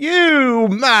 you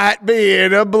might be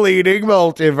in a bleeding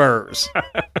multiverse.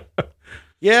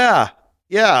 Yeah.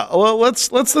 Well,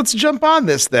 let's jump on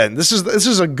this then.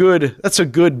 That's a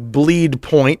good bleed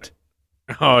point.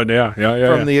 Oh yeah.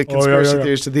 From the conspiracy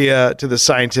theories to the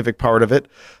scientific part of it.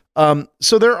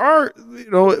 So there are,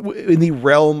 in the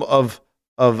realm of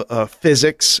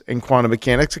physics and quantum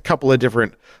mechanics, a couple of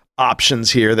different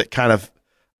options here that kind of,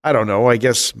 I don't know, I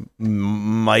guess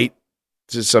might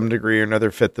to some degree or another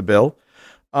fit the bill.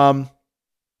 The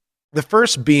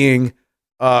first being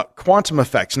quantum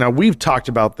effects. Now, we've talked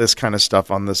about this kind of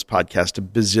stuff on this podcast a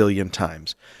bazillion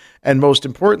times. And most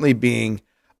importantly being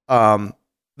the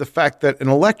fact that an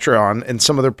electron and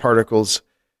some other particles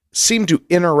seem to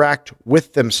interact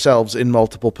with themselves in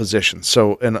multiple positions.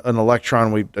 So an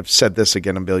electron, I've said this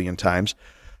again a billion times,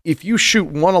 if you shoot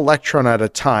one electron at a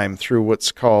time through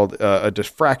what's called a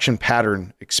diffraction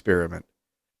pattern experiment,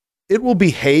 it will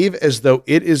behave as though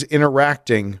it is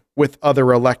interacting with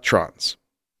other electrons.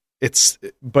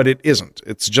 But it isn't.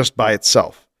 It's just by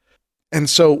itself. And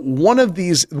so one of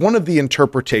the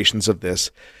interpretations of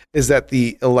this is that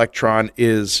the electron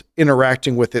is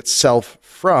interacting with itself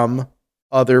from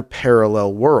other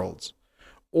parallel worlds,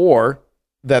 or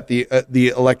that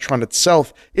the electron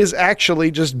itself is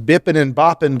actually just bipping and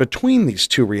bopping between these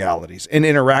two realities and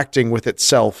interacting with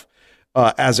itself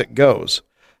as it goes.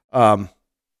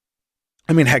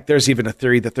 Heck, there's even a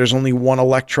theory that there's only one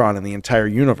electron in the entire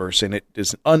universe, and it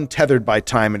is untethered by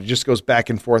time, and it just goes back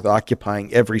and forth,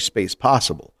 occupying every space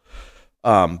possible.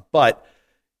 But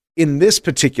in this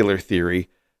particular theory,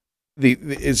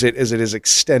 as it is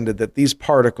extended that these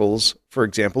particles, for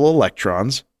example,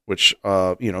 electrons, which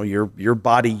your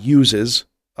body uses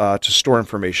to store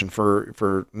information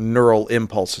for neural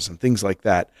impulses and things like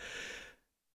that,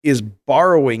 is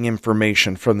borrowing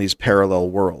information from these parallel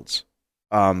worlds.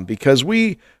 Because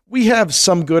we have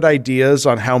some good ideas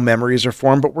on how memories are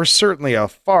formed, but we're certainly a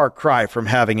far cry from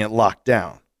having it locked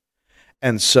down.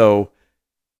 And so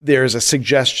there's a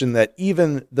suggestion that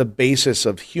even the basis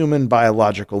of human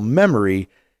biological memory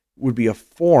would be a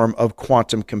form of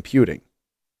quantum computing.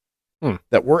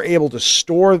 that we're able to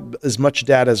store as much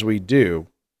data as we do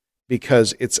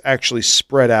because it's actually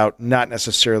spread out, not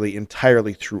necessarily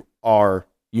entirely through our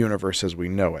universe as we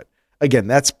know it. Again,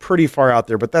 that's pretty far out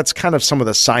there, but that's kind of some of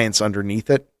the science underneath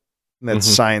it. And that's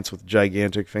science with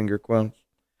gigantic finger quotes.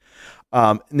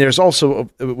 And there's also,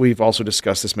 we've also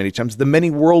discussed this many times, the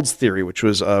many worlds theory, which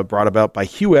was brought about by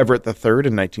Hugh Everett III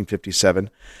in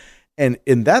 1957. And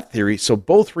in that theory, so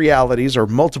both realities or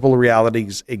multiple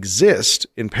realities exist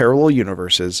in parallel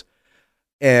universes.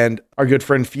 And our good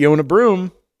friend Fiona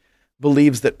Broom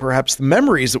believes that perhaps the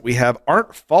memories that we have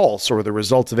aren't false or the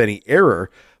result of any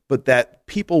error, but that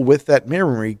people with that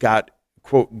memory got,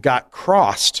 quote, got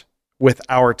crossed with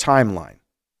our timeline.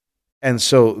 And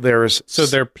so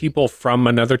they're people from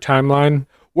another timeline?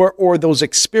 Or those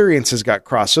experiences got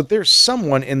crossed. So there's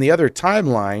someone in the other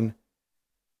timeline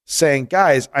saying,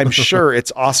 guys, I'm sure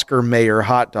it's Oscar Mayer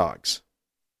hot dogs.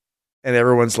 And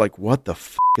everyone's like, what the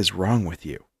f*** is wrong with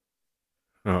you?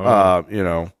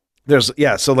 So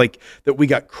like that we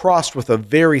got crossed with a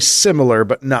very similar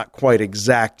but not quite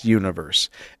exact universe.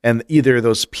 And either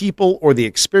those people or the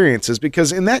experiences,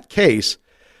 because in that case,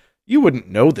 you wouldn't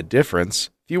know the difference.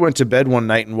 If you went to bed one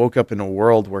night and woke up in a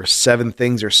world where 7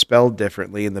 things are spelled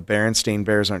differently and the Berenstain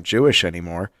Bears aren't Jewish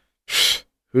anymore,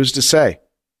 who's to say?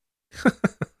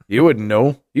 You wouldn't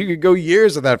know. You could go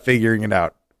years without figuring it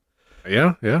out.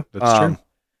 Yeah, that's true.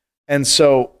 And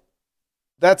so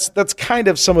that's kind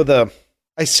of some of the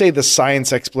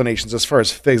science explanations as far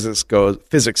as physics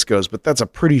goes, but that's a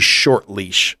pretty short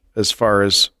leash as far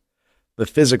as the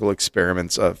physics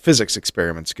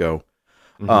experiments go.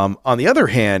 On the other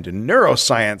hand,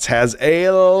 neuroscience has a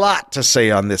lot to say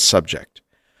on this subject.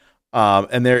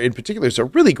 And there in particular is a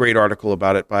really great article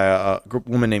about it by a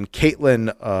woman named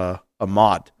Caitlin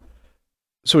Ahmad.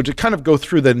 So to kind of go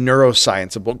through the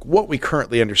neuroscience of what we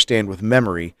currently understand with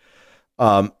memory,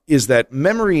 is that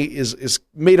memory is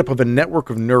made up of a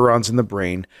network of neurons in the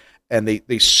brain, and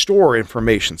they store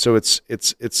information. So it's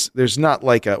there's not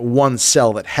like a one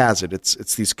cell that has it.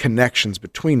 It's these connections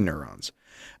between neurons.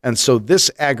 And so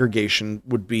this aggregation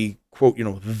would be, quote,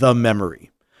 the memory.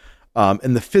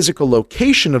 And the physical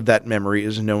location of that memory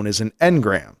is known as an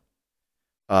engram,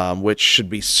 which should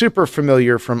be super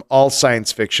familiar from all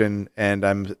science fiction, and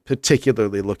I'm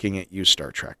particularly looking at you,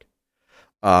 Star Trek.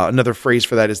 Another phrase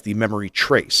for that is the memory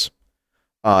trace.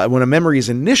 When a memory is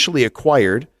initially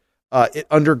acquired, it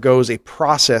undergoes a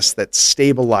process that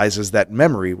stabilizes that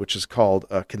memory, which is called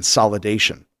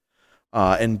consolidation.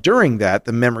 And during that,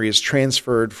 the memory is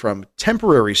transferred from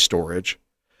temporary storage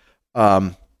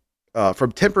sites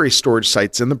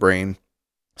in the brain,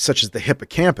 such as the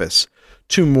hippocampus,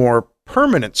 to more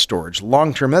permanent storage,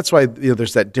 long-term. That's why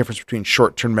there's that difference between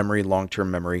short-term memory and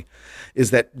long-term memory,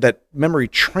 is that memory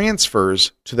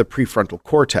transfers to the prefrontal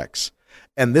cortex.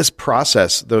 And this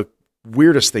process, the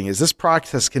weirdest thing is this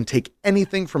process can take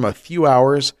anything from a few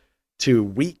hours to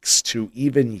weeks to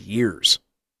even years.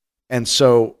 And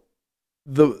so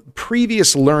the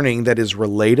previous learning that is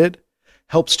related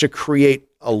helps to create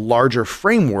a larger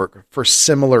framework for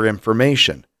similar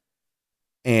information.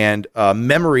 And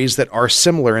memories that are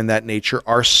similar in that nature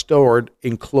are stored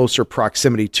in closer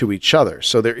proximity to each other.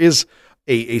 So there is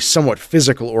a somewhat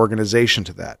physical organization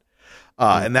to that.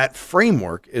 And that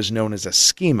framework is known as a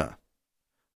schema.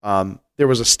 There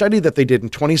was a study that they did in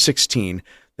 2016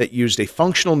 that used a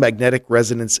functional magnetic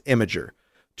resonance imager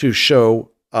to show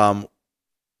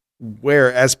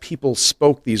where, as people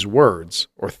spoke these words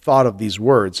or thought of these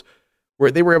words, where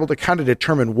they were able to kind of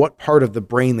determine what part of the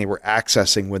brain they were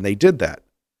accessing when they did that.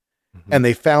 Mm-hmm. And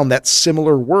they found that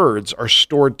similar words are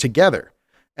stored together.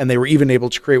 And they were even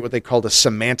able to create what they called a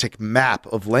semantic map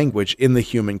of language in the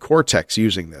human cortex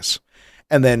using this.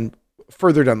 And then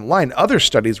further down the line, other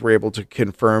studies were able to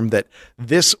confirm that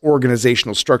this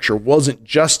organizational structure wasn't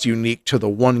just unique to the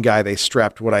one guy they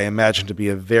strapped what I imagine to be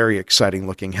a very exciting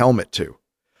looking helmet to.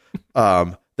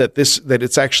 That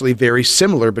it's actually very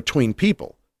similar between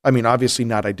people. I mean, obviously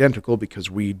not identical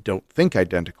because we don't think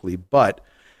identically, but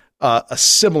a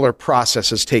similar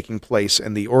process is taking place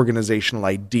and the organizational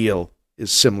ideal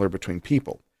is similar between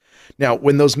people. Now,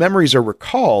 when those memories are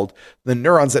recalled, the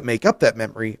neurons that make up that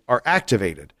memory are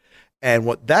activated. And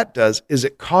what that does is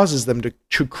it causes them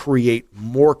to create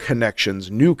more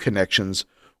connections, new connections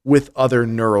with other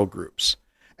neural groups.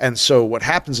 And so what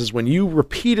happens is when you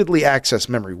repeatedly access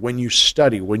memory, when you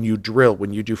study, when you drill,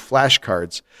 when you do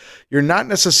flashcards, you're not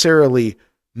necessarily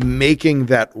making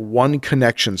that one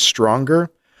connection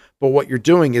stronger, but what you're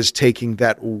doing is taking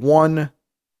that one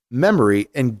memory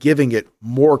and giving it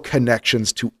more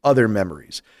connections to other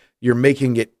memories. You're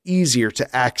making it easier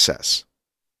to access.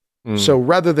 So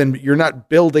rather than you're not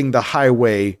building the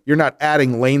highway, you're not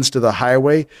adding lanes to the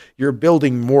highway, you're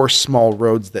building more small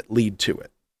roads that lead to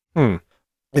it.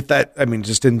 If that, I mean,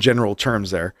 just in general terms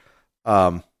there.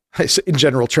 In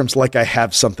general terms, like I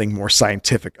have something more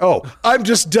scientific. Oh, I'm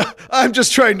just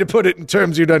trying to put it in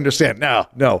terms you'd understand.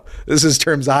 No, this is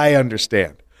terms I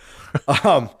understand.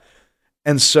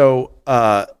 And so,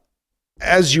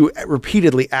 as you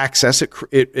repeatedly access it,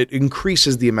 it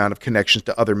increases the amount of connections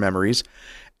to other memories.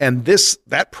 And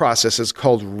that process is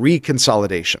called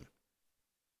reconsolidation.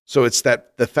 So it's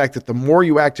the fact that the more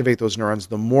you activate those neurons,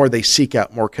 the more they seek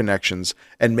out more connections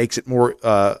and makes it more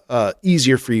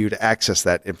easier for you to access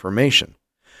that information.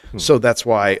 So that's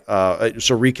why,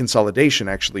 so reconsolidation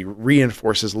actually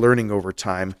reinforces learning over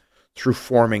time through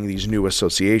forming these new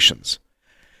associations.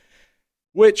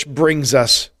 Which brings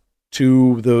us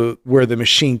to where the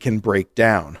machine can break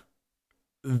down.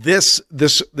 This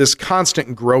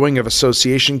constant growing of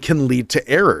association can lead to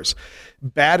errors.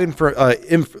 Bad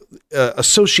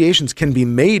associations can be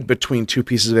made between two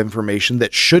pieces of information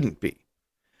that shouldn't be.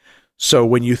 So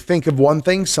when you think of one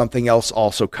thing, something else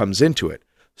also comes into it.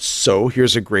 So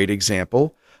here's a great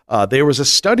example. There was a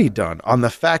study done on the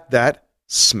fact that,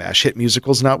 smash hit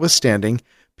musicals notwithstanding,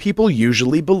 people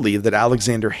usually believe that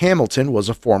Alexander Hamilton was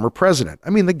a former president.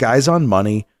 I mean, the guy's on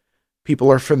money.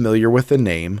 People are familiar with the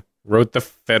name. Wrote the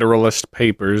Federalist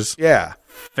Papers. Yeah.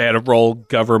 Federal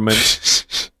government.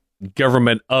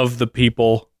 Government of the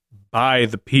people. By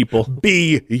the people.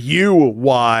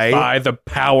 B-U-Y. By the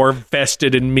power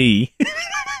vested in me.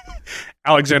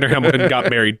 Alexander Hamilton got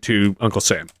married to Uncle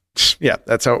Sam. Yeah,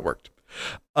 that's how it worked.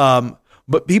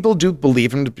 But people do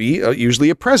believe him to be usually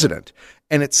a president.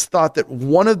 And it's thought that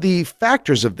one of the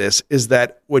factors of this is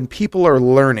that when people are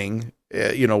learning,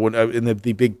 when in the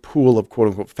big pool of quote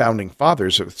unquote founding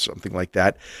fathers or something like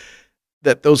that,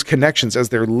 that those connections, as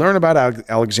they learn about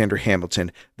Alexander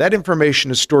Hamilton, that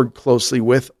information is stored closely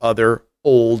with other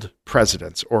old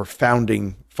presidents or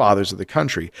founding fathers of the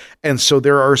country. And so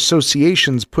there are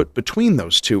associations put between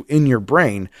those two in your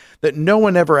brain that no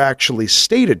one ever actually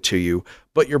stated to you,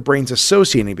 but your brain's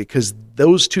associating because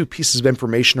those two pieces of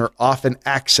information are often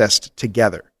accessed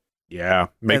together. Yeah,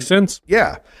 makes sense.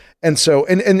 Yeah. And so,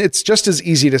 and it's just as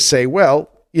easy to say, well,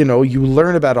 you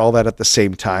learn about all that at the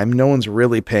same time. No one's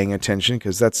really paying attention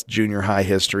because that's junior high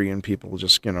history and people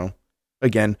just,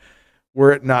 again,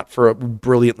 were it not for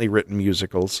brilliantly written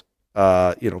musicals,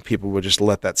 people would just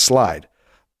let that slide.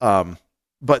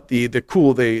 But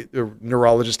the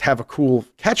neurologists have a cool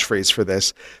catchphrase for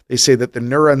this. They say that the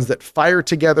neurons that fire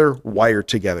together wire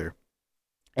together.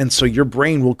 And so your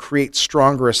brain will create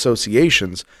stronger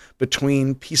associations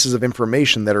between pieces of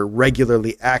information that are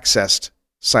regularly accessed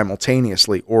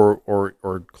simultaneously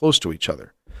or close to each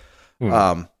other.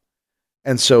 And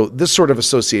so this sort of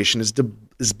association is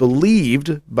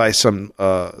believed by some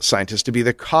scientists to be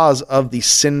the cause of the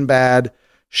Sinbad,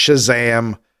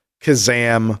 Shazam,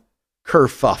 Kazam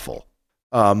kerfuffle.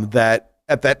 That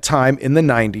at that time in the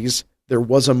 90s, there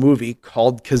was a movie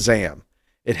called Kazam.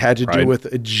 It had to do with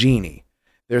a genie.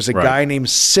 There's a guy named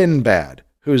Sinbad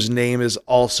whose name is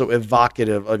also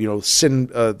evocative of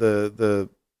Sinbad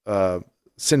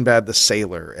the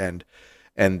sailor,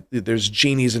 and there's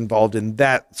genies involved in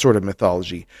that sort of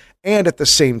mythology. And at the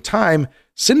same time,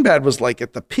 Sinbad was like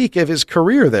at the peak of his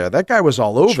career there. That guy was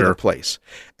all over the place.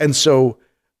 And so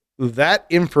that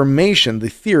information, the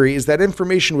theory is that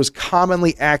information was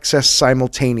commonly accessed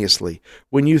simultaneously.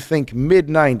 When you think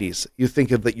mid-90s, you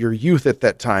think of your youth at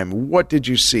that time. What did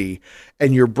you see?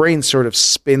 And your brain sort of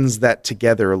spins that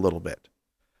together a little bit.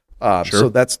 So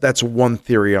that's one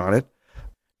theory on it.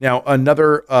 Now,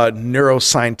 another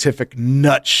neuroscientific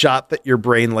nut shot that your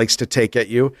brain likes to take at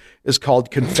you is called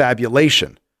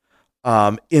confabulation.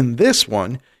 In this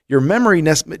one, your memory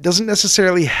doesn't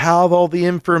necessarily have all the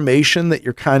information that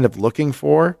you're kind of looking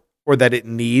for or that it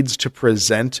needs to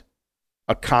present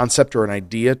a concept or an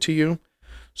idea to you.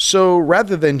 So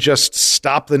rather than just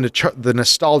stop the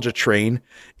nostalgia train,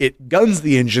 it guns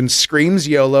the engine, screams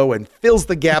YOLO, and fills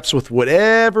the gaps with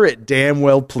whatever it damn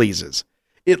well pleases.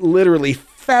 It literally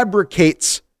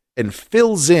fabricates and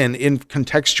fills in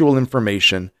contextual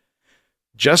information.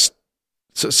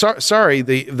 Sorry,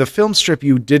 the film strip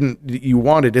you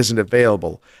wanted isn't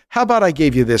available. How about I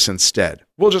gave you this instead?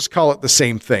 We'll just call it the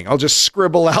same thing. I'll just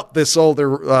scribble out this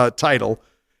older title,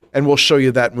 and we'll show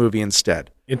you that movie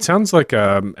instead. It sounds like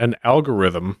an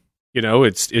algorithm.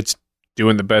 It's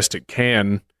doing the best it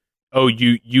can. Oh,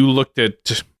 you looked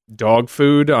at dog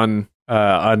food on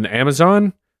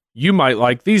Amazon? You might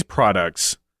like these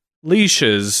products.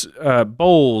 Leashes,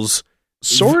 bowls,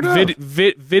 sort of.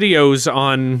 Videos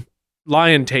on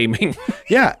lion taming.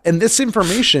 Yeah, and this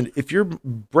information, if your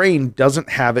brain doesn't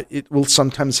have it, it will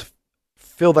sometimes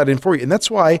fill that in for you. And that's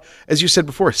why, as you said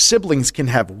before, siblings can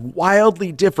have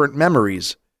wildly different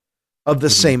memories of the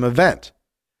same event,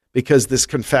 because this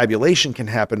confabulation can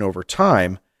happen over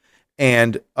time.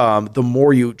 And the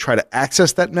more you try to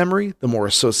access that memory, the more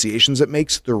associations it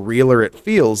makes, the realer it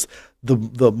feels,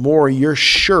 the more you're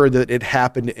sure that it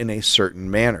happened in a certain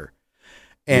manner.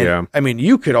 And I mean,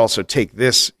 you could also take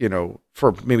this,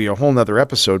 for maybe a whole nother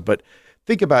episode, but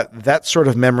think about that sort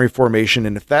of memory formation.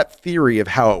 And if that theory of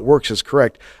how it works is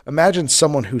correct, imagine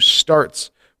someone who starts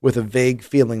with a vague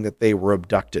feeling that they were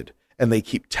abducted, and they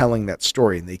keep telling that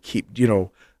story, and they keep,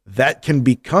 that can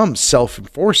become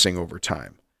self-enforcing over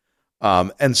time.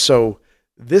 And so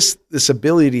this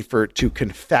ability to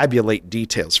confabulate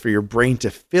details, for your brain to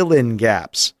fill in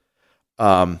gaps,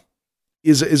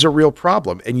 is a real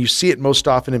problem. And you see it most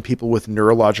often in people with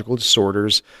neurological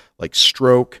disorders like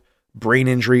stroke, brain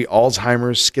injury,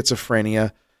 Alzheimer's,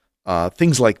 schizophrenia,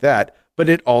 things like that. But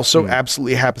it also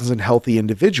absolutely happens in healthy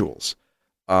individuals.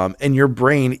 And your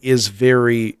brain is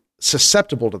very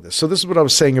susceptible to this. So this is what I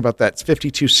was saying about that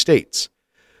 52 states.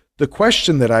 The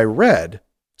question that I read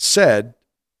said,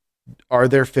 are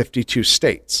there 52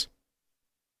 states?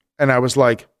 And I was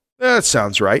like, that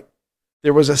sounds right.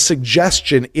 There was a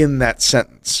suggestion in that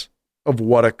sentence of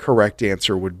what a correct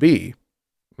answer would be.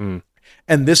 And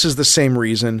this is the same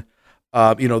reason,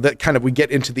 that kind of we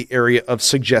get into the area of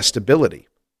suggestibility,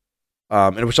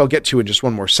 and which I'll get to in just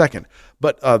one more second.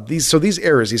 But these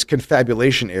errors, these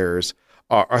confabulation errors,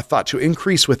 are thought to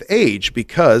increase with age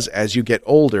because as you get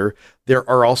older, there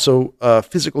are also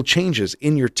physical changes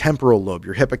in your temporal lobe,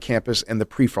 your hippocampus, and the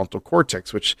prefrontal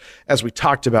cortex, which, as we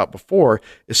talked about before,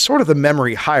 is sort of the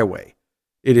memory highway.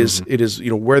 It is,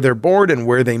 where they're bored and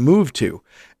where they move to.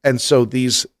 And so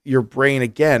your brain,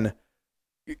 again,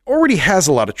 already has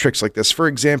a lot of tricks like this. For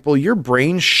example, your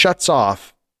brain shuts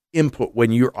off input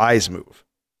when your eyes move.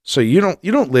 So you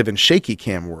don't live in shaky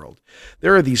cam world.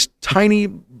 There are these tiny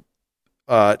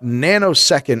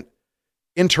nanosecond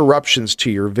interruptions to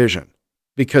your vision,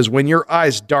 because when your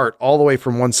eyes dart all the way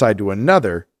from one side to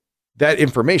another, that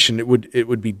information, it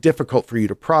would be difficult for you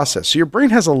to process. So your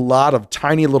brain has a lot of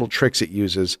tiny little tricks it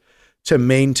uses to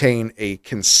maintain a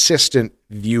consistent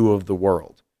view of the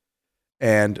world.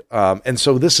 And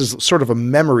so this is sort of a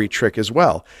memory trick as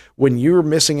well. When you're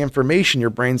missing information, your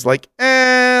brain's like,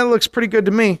 it looks pretty good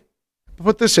to me.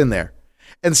 Put this in there.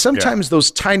 And sometimes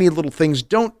those tiny little things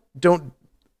don't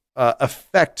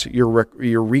affect your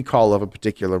recall of a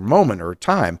particular moment or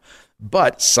time,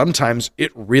 but sometimes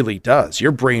it really does.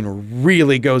 Your brain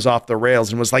really goes off the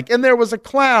rails and was like, and there was a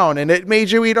clown and it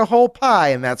made you eat a whole pie,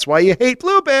 and that's why you hate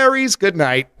blueberries. Good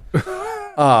night.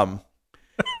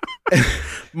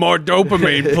 More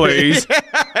dopamine, please.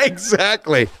 Yeah,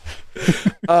 exactly.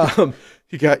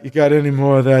 You got any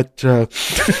more of that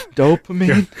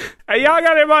dopamine? Hey, y'all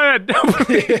got any more of that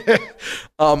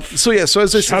dopamine? So as I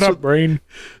said, Shut up, brain.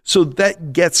 So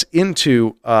that gets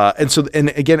into and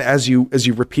again, as you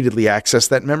repeatedly access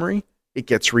that memory, it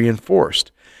gets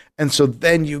reinforced. And so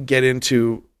then you get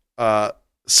into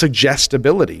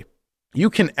suggestibility. You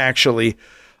can actually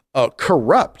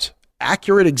corrupt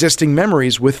accurate existing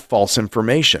memories with false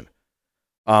information.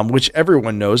 Which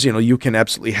everyone knows, you can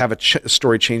absolutely have a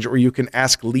story change, or you can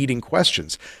ask leading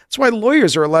questions. That's why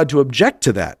lawyers are allowed to object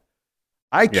to that.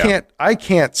 I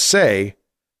can't say,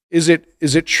 is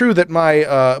it true that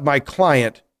my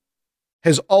client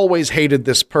has always hated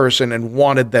this person and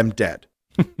wanted them dead?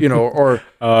 Or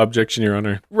objection, Your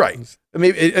Honor. Right. I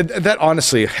mean, that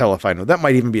honestly, hell if I know, that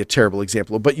might even be a terrible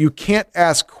example, but you can't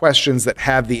ask questions that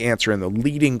have the answer in the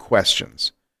leading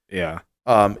questions. Yeah.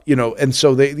 And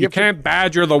so you can't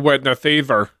badger the witness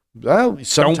either. Well,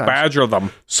 don't badger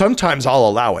them. Sometimes I'll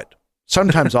allow it.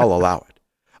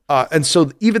 And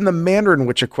so even the manner in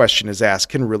which a question is asked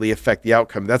can really affect the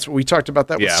outcome. That's what we talked about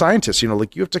that with scientists. You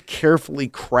have to carefully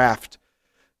craft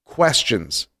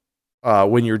questions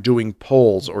when you're doing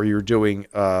polls or you're doing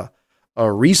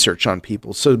research on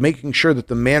people. So making sure that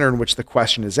the manner in which the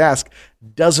question is asked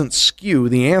doesn't skew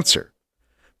the answer.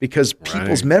 Because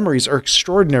people's memories are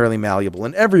extraordinarily malleable.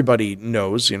 And everybody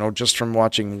knows, just from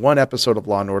watching one episode of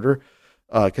Law & Order,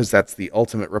 because that's the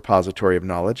ultimate repository of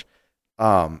knowledge,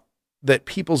 that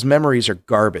people's memories are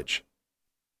garbage.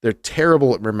 They're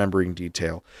terrible at remembering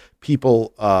detail.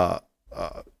 People, the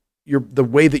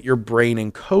way that your brain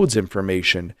encodes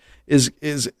information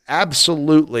is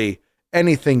absolutely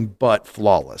anything but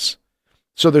flawless.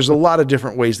 So there's a lot of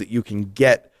different ways that you can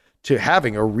get to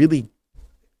having a really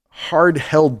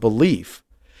hard-held belief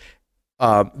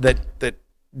that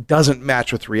doesn't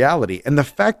match with reality. And the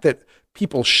fact that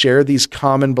people share these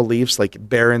common beliefs, like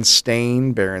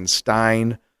Berenstain,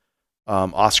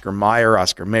 Oscar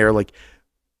Mayer. Like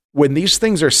when these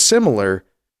things are similar,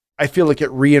 I feel like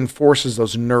it reinforces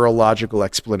those neurological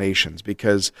explanations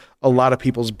because a lot of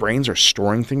people's brains are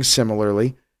storing things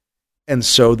similarly. And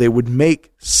so they would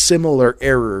make similar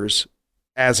errors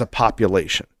as a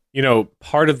population. You know,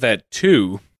 part of that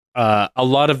too, a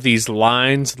lot of these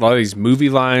lines, a lot of these movie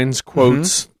lines,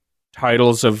 quotes,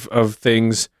 titles of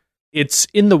things, it's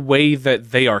in the way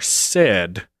that they are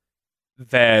said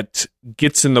that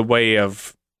gets in the way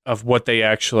of what they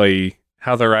actually,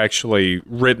 how they're actually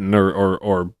written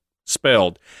or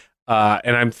spelled.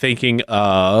 And I'm thinking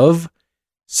of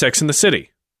Sex and the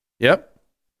City. Yep.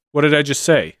 What did I just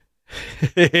say?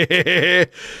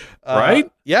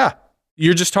 Right? Yeah.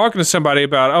 You're just talking to somebody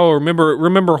about,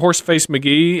 remember Horseface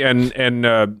McGee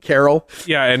and Carol.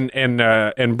 Yeah, and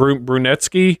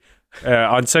Brunetsky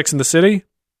on Sex and the City.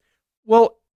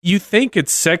 Well, you think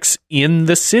it's Sex in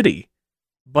the City,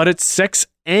 but it's Sex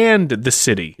and the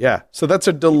City. Yeah. So that's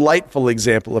a delightful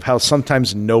example of how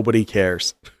sometimes nobody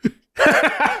cares.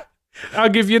 I'll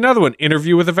give you another one.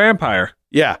 Interview with a Vampire.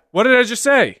 Yeah. What did I just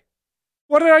say?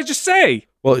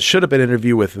 Well, it should have been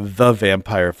Interview with the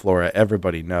Vampire, Flora.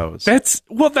 Everybody knows. That's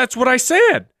what I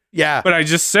said. Yeah. But I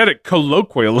just said it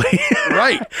colloquially.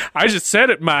 Right. I just said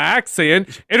it in my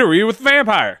accent. Interview with a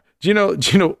Vampire. Do you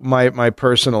know my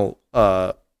personal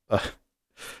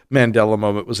Mandela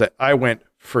moment was that I went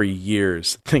for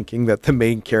years thinking that the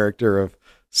main character of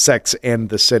Sex and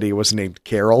the City was named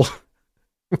Carol.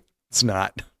 It's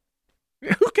not.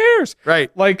 Who cares?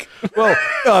 Right. Like, well,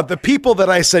 the people that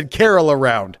I said Carol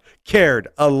around cared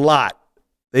a lot.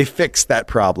 They fixed that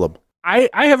problem. I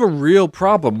have a real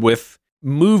problem with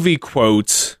movie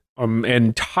quotes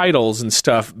and titles and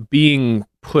stuff being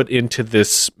put into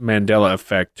this Mandela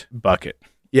Effect bucket.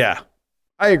 Yeah,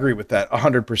 I agree with that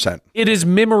 100%. It is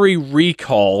memory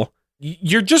recall.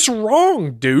 You're just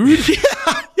wrong, dude.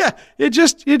 Yeah. It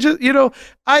just,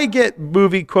 I get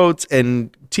movie quotes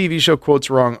and TV show quotes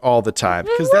wrong all the time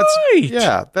because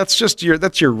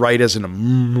that's your right as an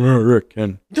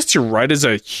American. That's your right as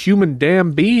a human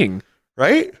damn being,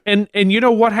 right? And you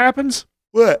know what happens?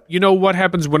 What? You know what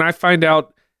happens when I find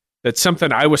out that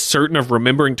something I was certain of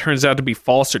remembering turns out to be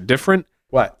false or different?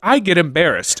 What? I get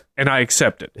embarrassed and I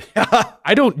accept it.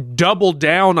 I don't double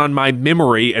down on my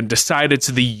memory and decide it's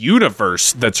the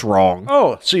universe that's wrong.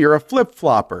 Oh, so you're a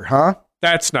flip-flopper, huh?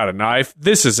 That's not a knife.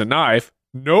 This is a knife.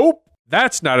 Nope.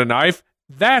 That's not a knife.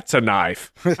 That's a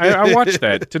knife. I watched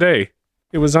that today.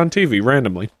 It was on TV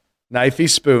randomly. Knifey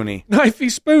spoony.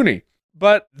 Knifey spoony.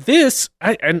 But this,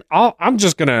 I'm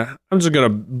just gonna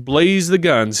blaze the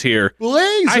guns here.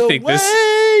 Blaze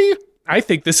I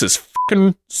think this is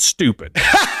fucking stupid.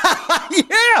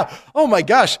 Yeah. Oh my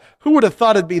gosh. Who would have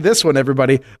thought it'd be this one,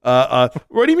 everybody?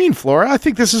 What do you mean, Flora? I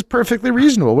think this is perfectly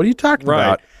reasonable. What are you talking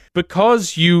about?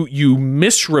 Because you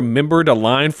misremembered a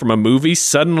line from a movie,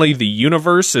 suddenly the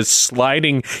universe is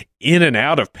sliding in and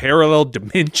out of parallel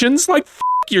dimensions? Like,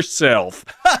 yourself.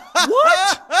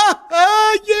 What?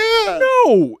 Yeah.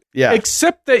 No. Yeah.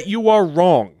 Accept that you are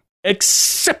wrong.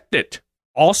 Accept it.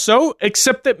 Also,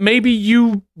 accept that maybe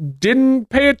you didn't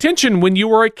pay attention when you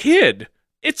were a kid.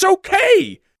 It's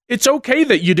okay. It's okay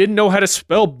that you didn't know how to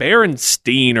spell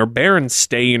Berenstain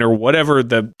or whatever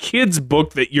the kid's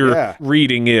book that you're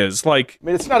reading is. Like, I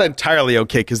mean, it's not entirely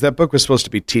okay because that book was supposed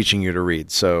to be teaching you to read.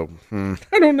 So,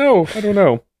 I don't know.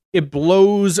 It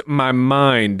blows my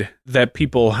mind that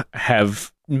people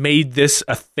have made this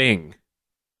a thing.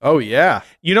 Oh, yeah.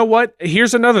 You know what?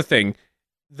 Here's another thing.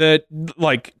 The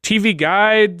TV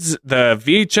guides, the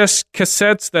VHS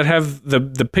cassettes that have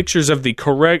the pictures of the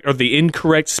correct or the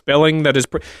incorrect spelling that is...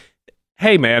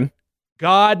 Hey, man,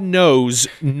 God knows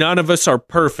none of us are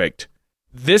perfect.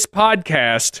 This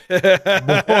podcast,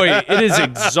 boy, it is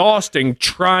exhausting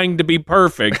trying to be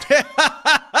perfect,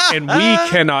 and we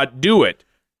cannot do it.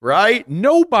 Right?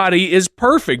 Nobody is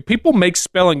perfect. People make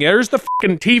spelling errors. The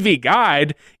fucking TV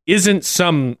guide isn't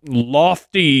some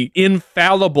lofty,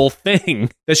 infallible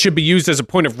thing that should be used as a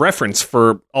point of reference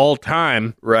for all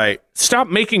time. Right. Stop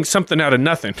making something out of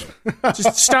nothing.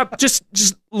 Just stop. Just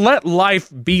let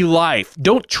life be life.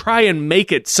 Don't try and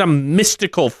make it some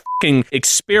mystical fucking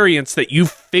experience that you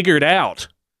figured out.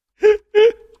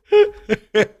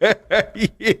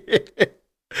 Yeah.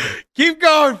 Keep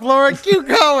going, Flora. Keep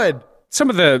going. Some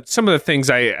of the things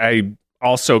I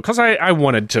also, because I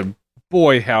wanted to,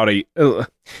 boy howdy,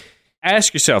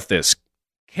 ask yourself this.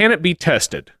 Can it be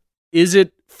tested? Is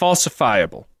it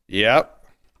falsifiable? Yep.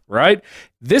 Right?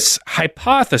 This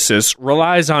hypothesis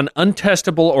relies on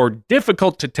untestable or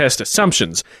difficult to test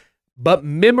assumptions, but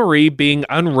memory being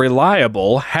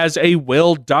unreliable has a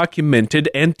well-documented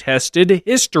and tested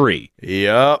history.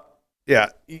 Yep. Yeah,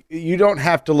 you don't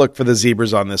have to look for the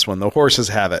zebras on this one. The horses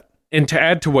have it. And to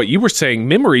add to what you were saying,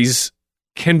 memories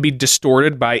can be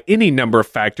distorted by any number of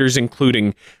factors,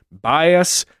 including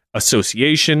bias,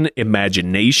 association,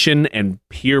 imagination, and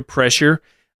peer pressure.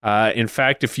 In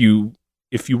fact, if you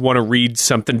want to read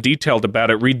something detailed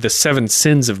about it, read The 7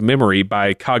 Sins of Memory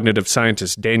by cognitive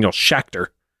scientist Daniel Schachter.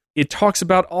 It talks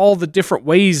about all the different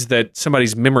ways that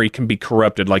somebody's memory can be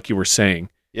corrupted, like you were saying.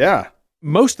 Yeah.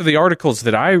 Most of the articles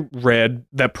that I read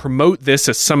that promote this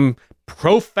as some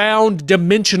profound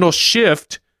dimensional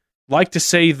shift like to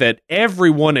say that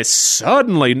everyone is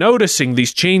suddenly noticing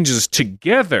these changes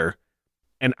together,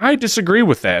 and I disagree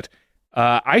with that.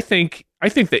 I think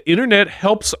the internet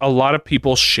helps a lot of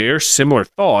people share similar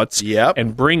thoughts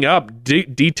and bring up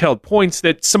detailed points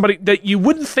that you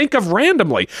wouldn't think of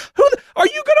randomly. Are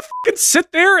you going to fucking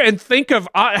sit there and think of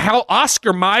how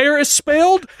Oscar Mayer is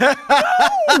spelled?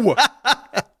 No!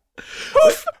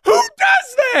 Who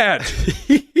does that?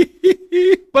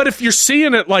 But if you're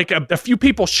seeing it like a few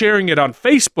people sharing it on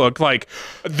Facebook, like,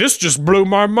 this just blew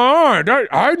my mind.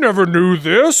 I never knew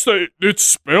this. It's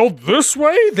spelled this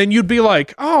way. Then you'd be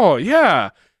like, oh, yeah,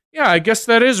 I guess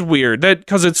that is weird. That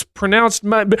because it's pronounced.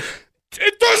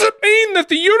 It doesn't mean that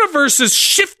the universe is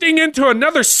shifting into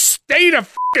another state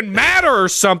of fucking matter or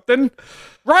something.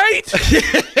 Right?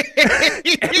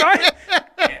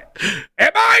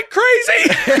 Am I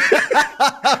crazy?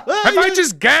 Have I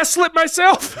just gaslit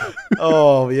myself?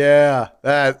 Oh, yeah.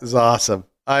 That is awesome.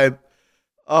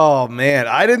 Oh, man.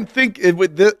 I didn't think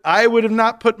I would have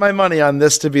not put my money on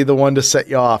this to be the one to set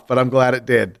you off, but I'm glad it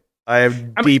did. I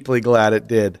am deeply glad it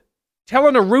did.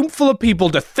 Telling a room full of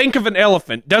people to think of an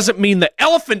elephant doesn't mean the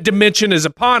elephant dimension is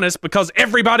upon us because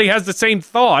everybody has the same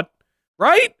thought,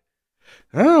 right?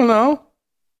 I don't know.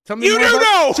 Tell me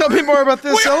more about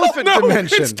this elephant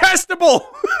dimension. It's testable.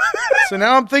 So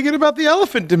now I'm thinking about the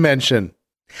elephant dimension.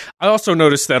 I also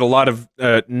noticed that a lot of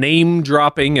name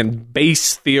dropping and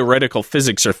base theoretical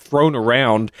physics are thrown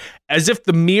around as if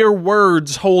the mere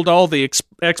words hold all the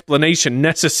explanation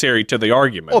necessary to the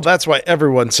argument. Well, that's why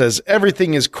everyone says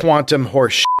everything is quantum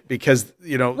horse because,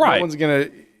 no one's going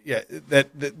to... Yeah,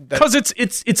 because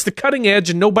it's the cutting edge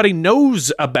and nobody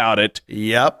knows about it.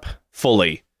 Yep.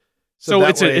 Fully. So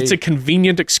it's a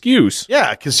convenient excuse.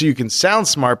 Yeah, because you can sound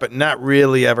smart, but not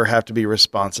really ever have to be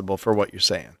responsible for what you're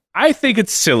saying. I think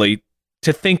it's silly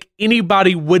to think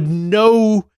anybody would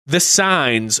know the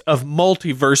signs of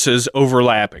multiverses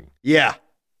overlapping. Yeah.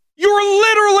 You're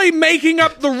literally making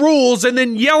up the rules and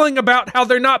then yelling about how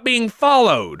they're not being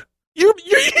followed. You're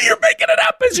making it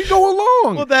up as you go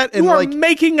along. Well, you are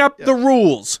making up the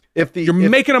rules. You're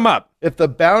making them up. If the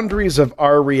boundaries of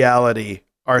our reality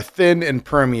are thin and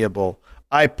permeable,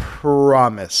 I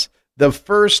promise the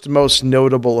first most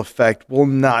notable effect will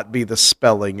not be the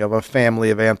spelling of a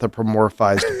family of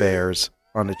anthropomorphized bears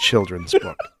on a children's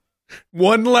book.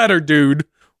 One letter, dude.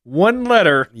 One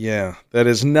letter. Yeah, that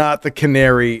is not the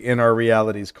canary in our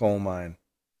reality's coal mine.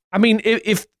 I mean,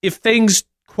 if things,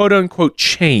 quote unquote,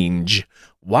 change,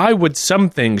 why would some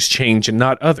things change and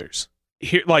not others?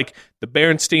 Here, like the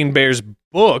Berenstain Bears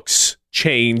books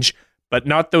change, but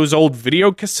not those old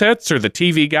video cassettes or the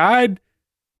TV guide.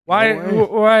 Why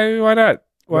not?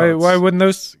 Why wouldn't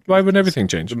everything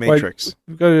change? The Matrix.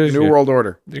 New World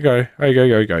Order. Go.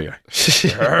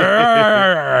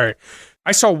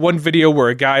 I saw one video where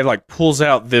a guy like pulls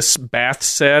out this bath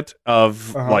set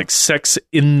of like Sex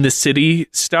in the City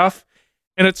stuff,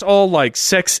 and it's all like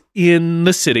Sex in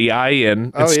the City,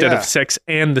 instead of Sex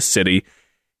and the City.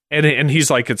 And he's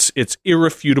like, it's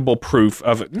irrefutable proof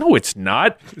of it. No, it's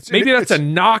not. Maybe that's a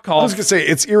knockoff. I was going to say,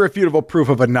 it's irrefutable proof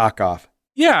of a knockoff.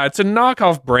 Yeah, it's a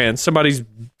knockoff brand. Somebody's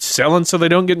selling so they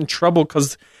don't get in trouble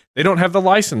because they don't have the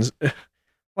license.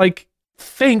 Like,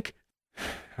 think.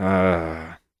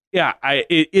 This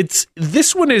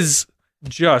one is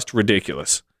just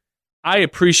ridiculous. I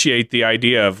appreciate the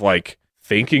idea of like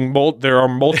thinking there are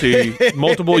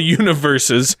multiple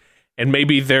universes and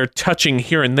maybe they're touching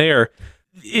here and there.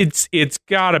 It's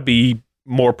got to be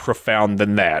more profound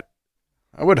than that.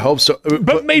 I would hope so.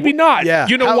 But maybe not. Yeah.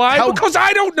 You know why? Because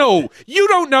I don't know. You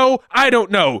don't know. I don't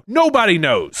know. Nobody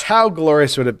knows. How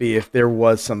glorious would it be if there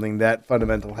was something that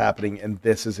fundamental happening and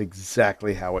this is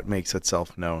exactly how it makes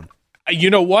itself known? You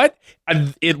know what?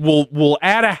 It will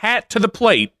add a hat to the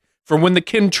plate for when the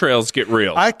chemtrails get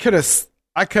real. I could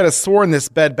have sworn this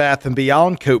Bed Bath &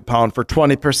 Beyond coupon for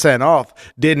 20%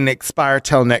 off didn't expire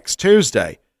till next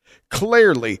Tuesday.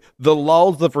 Clearly, the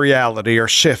laws of reality are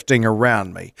shifting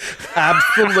around me.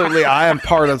 Absolutely, I am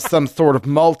part of some sort of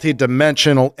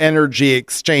multi-dimensional energy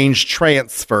exchange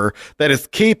transfer that is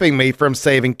keeping me from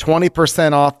saving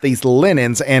 20% off these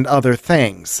linens and other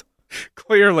things.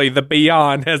 Clearly, the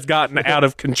beyond has gotten out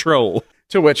of control.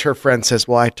 To which her friend says,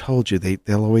 well, I told you,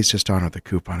 they'll always just honor the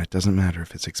coupon. It doesn't matter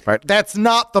if it's expired. That's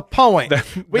not the point.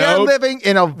 We are living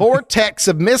in a vortex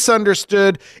of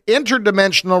misunderstood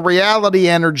interdimensional reality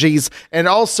energies. And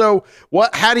also,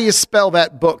 how do you spell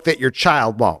that book that your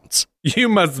child wants? You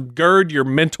must gird your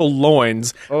mental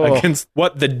loins against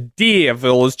what the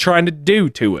devil is trying to do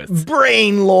to us.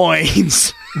 Brain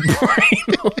loins.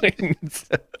 Brain loins.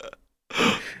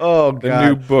 Oh, God. The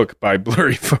new book by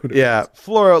Blurry Photos. Yeah.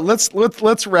 Flora,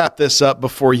 let's wrap this up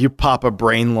before you pop a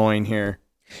brain loin here.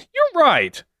 You're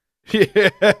right. Yeah.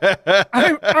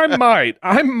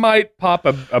 I might pop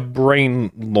a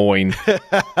brain loin.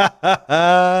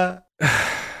 My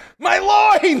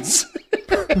loins!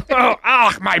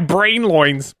 My brain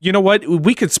loins. You know what?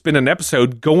 We could spend an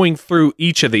episode going through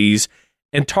each of these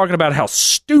and talking about how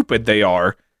stupid they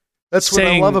are. That's what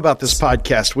I love about this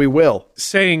podcast. We will.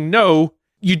 Saying, no,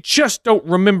 you just don't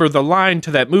remember the line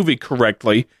to that movie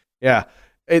correctly. Yeah.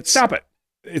 Stop it.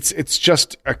 It's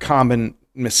just a common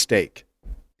mistake.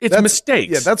 It's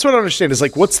mistakes. Yeah, that's what I understand. Is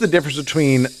like, what's the difference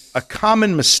between a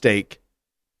common mistake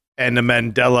and a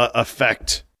Mandela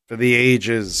effect for the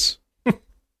ages?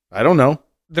 I don't know.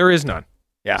 There is none.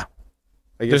 Yeah.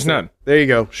 There's none. There you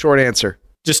go. Short answer.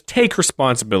 Just take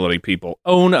responsibility, people.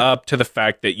 Own up to the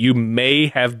fact that you may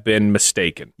have been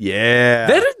mistaken.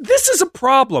 Yeah. This is a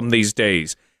problem these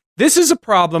days. This is a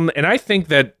problem, and I think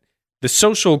that the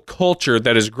social culture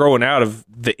that is growing out of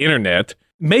the internet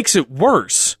makes it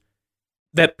worse.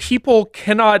 That people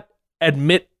cannot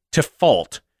admit to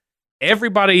fault.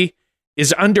 Everybody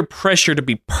is under pressure to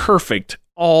be perfect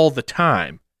all the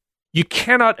time. You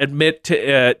cannot admit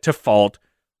to fault,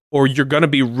 or you're going to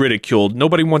be ridiculed.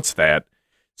 Nobody wants that.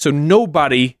 So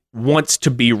nobody wants to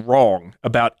be wrong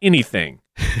about anything.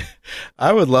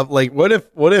 I would love, like, what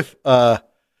if, do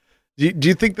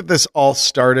you think that this all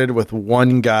started with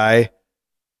one guy,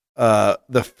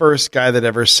 the first guy that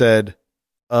ever said,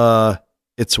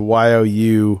 it's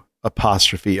YOU''RE.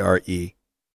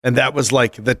 And that was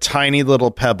like the tiny little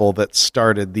pebble that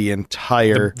started the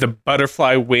entire... The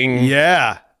butterfly wing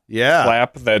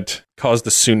flap that caused the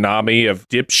tsunami of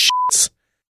dipshits.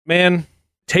 Man,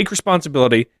 take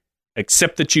responsibility,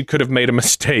 accept that you could have made a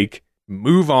mistake,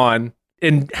 move on,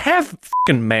 and have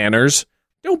fucking manners.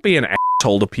 Don't be an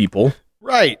asshole to people.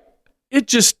 Right.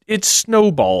 It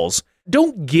snowballs.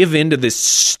 Don't give in to this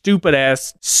stupid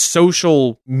ass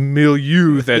social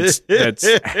milieu that's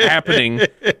happening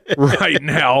right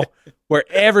now, where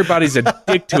everybody's a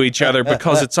dick to each other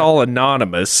because it's all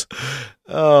anonymous.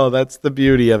 Oh, that's the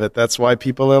beauty of it. That's why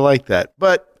people are like that.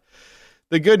 But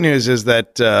the good news is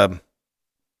that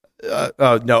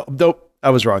no, I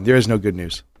was wrong. There is no good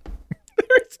news.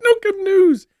 There's no good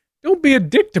news. Don't be a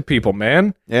dick to people,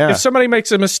 man. Yeah. If somebody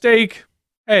makes a mistake,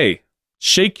 hey,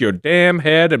 shake your damn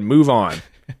head and move on.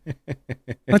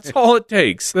 That's all it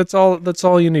takes. That's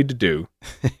all you need to do.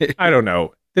 I don't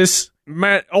know. This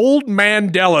old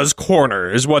Mandela's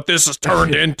corner is what this has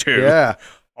turned into. Yeah.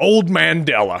 Old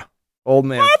Mandela. Old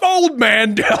man. I'm old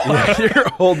Mandela. Yeah, you're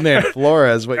old man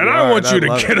Flores. What and you I are, want you to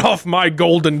get off my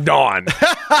golden dawn.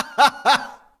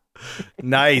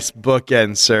 Nice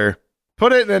bookend, sir.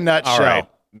 Put it in a nutshell. All right.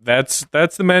 That's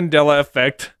the Mandela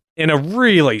effect in a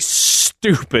really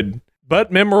stupid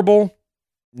but memorable,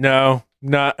 no,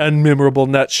 not unmemorable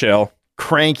nutshell.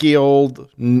 Cranky old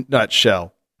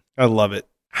nutshell. I love it.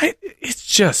 It's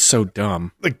just so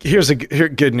dumb. Like, here's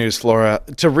good news, Flora.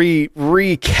 To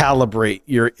recalibrate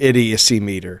your idiocy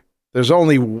meter, there's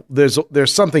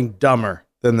something dumber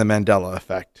than the Mandela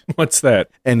effect. What's that?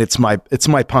 And it's my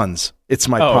puns. It's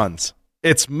my puns.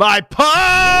 It's my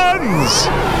puns.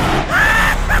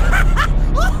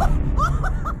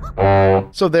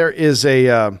 So there's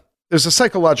a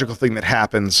psychological thing that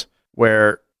happens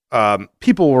where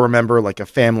people will remember like a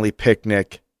family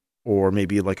picnic or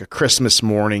maybe like a Christmas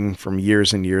morning from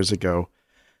years and years ago.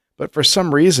 But for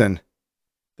some reason,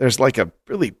 there's like a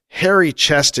really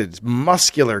hairy-chested,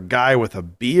 muscular guy with a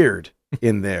beard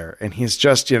in there. And he's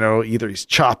just, either he's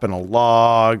chopping a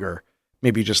log or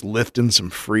maybe just lifting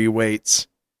some free weights.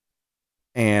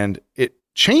 And it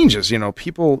changes,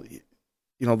 people,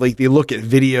 like they look at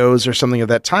videos or something of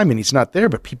that time and he's not there,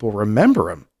 but people remember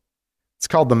him. It's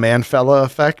called the Man-fella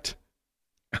effect.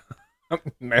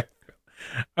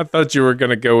 I thought you were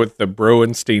going to go with the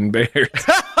Broenstein Bears.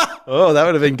 Oh, that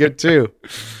would have been good too.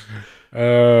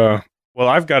 Well,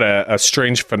 I've got a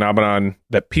strange phenomenon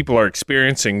that people are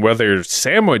experiencing, whether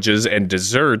sandwiches and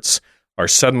desserts are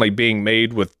suddenly being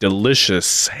made with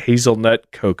delicious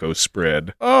hazelnut cocoa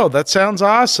spread. Oh, that sounds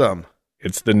awesome.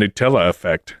 It's the Nutella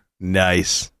effect.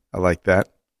 Nice. I like that.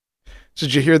 So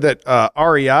did you hear that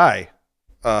REI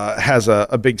has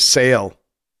a big sale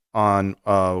on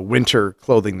winter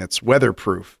clothing that's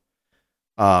weatherproof?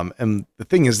 And the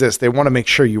thing is this, they want to make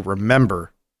sure you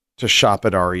remember to shop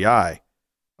at REI.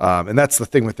 And that's the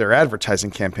thing with their advertising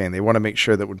campaign. They want to make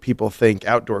sure that when people think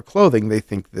outdoor clothing, they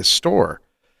think this store.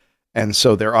 And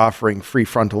so they're offering free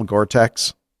frontal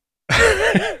Gore-Tex.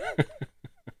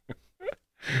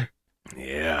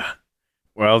 Yeah.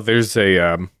 Well, there's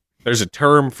a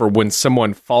term for when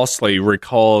someone falsely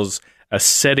recalls a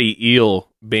SETI eel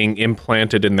being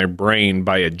implanted in their brain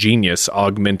by a genius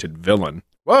augmented villain.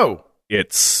 Whoa.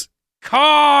 It's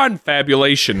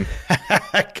confabulation.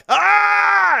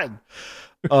 Con!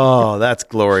 Oh, that's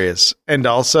glorious. And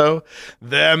also,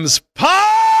 them's puns.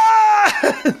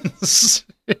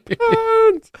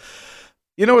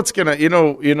 You know what's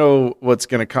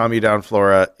gonna calm you down,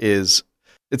 Flora, is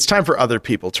it's time for other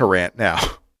people to rant now.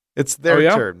 It's their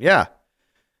turn. Yeah.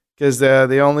 Because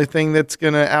the only thing that's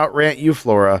gonna outrant you,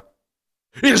 Flora,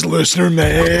 is listener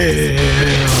mail.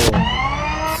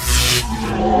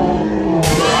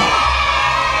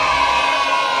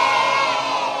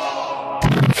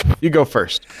 You go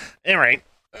first. All right.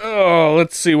 Oh,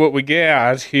 let's see what we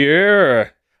got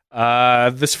here.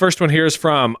 This first one here is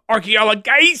from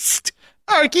Archaeologist.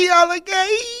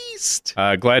 Archaeologist.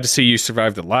 Glad to see you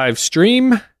survived the live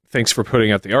stream. Thanks for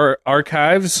putting out the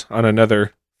archives on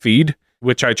another feed,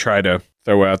 which I try to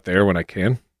throw out there when I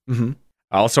can. Mm-hmm.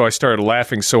 Also, I started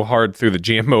laughing so hard through the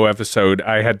GMO episode,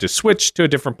 I had to switch to a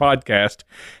different podcast,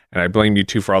 and I blame you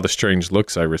two for all the strange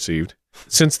looks I received.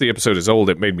 Since the episode is old,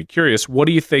 it made me curious. What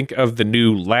do you think of the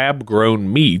new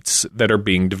lab-grown meats that are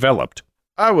being developed?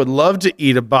 I would love to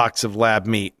eat a box of lab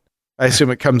meat. I assume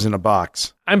it comes in a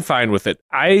box. I'm fine with it.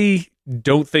 I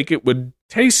don't think it would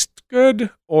taste good,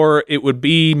 or it would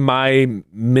be my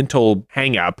mental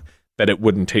hang-up that it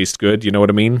wouldn't taste good. You know what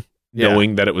I mean? Yeah.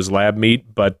 Knowing that it was lab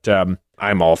meat, but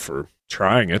I'm all for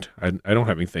trying it. I don't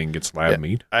have anything against lab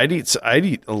meat. I'd eat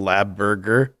a lab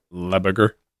burger. Lab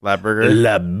burger. Lab burger.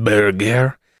 Lab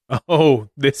burger. Oh,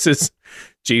 this is...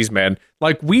 Jeez, man.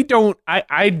 Like, we don't...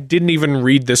 I didn't even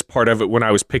read this part of it when I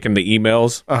was picking the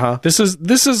emails. Uh-huh. This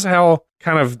is how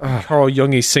kind of Carl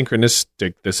Jungy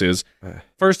synchronistic this is.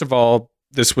 First of all,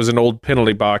 this was an old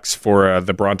penalty box for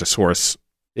the Brontosaurus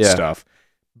stuff.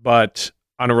 But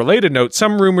on a related note,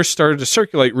 some rumors started to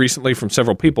circulate recently from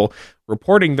several people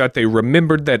reporting that they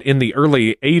remembered that in the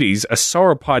early 80s, a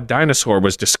sauropod dinosaur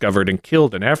was discovered and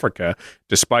killed in Africa,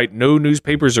 despite no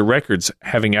newspapers or records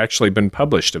having actually been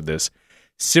published of this.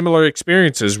 Similar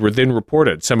experiences were then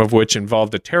reported, some of which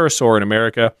involved a pterosaur in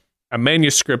America, a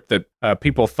manuscript that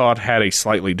people thought had a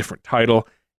slightly different title,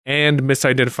 and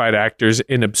misidentified actors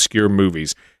in obscure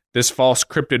movies. This false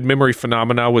cryptid memory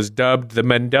phenomena was dubbed the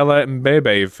Mandela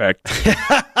Effect.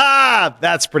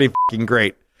 That's pretty fucking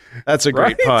great. That's a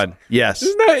great pun. Yes.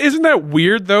 Isn't that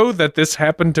weird, though, that this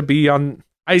happened to be on...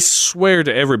 I swear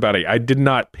to everybody, I did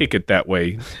not pick it that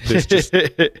way. This just...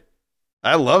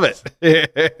 I love it.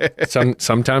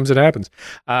 Sometimes it happens.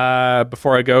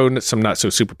 Before I go, some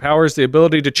not-so-superpowers. The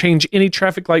ability to change any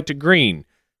traffic light to green,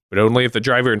 but only if the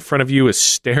driver in front of you is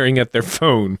staring at their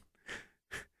phone.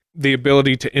 The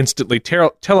ability to instantly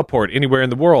teleport anywhere in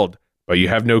the world, but you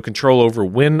have no control over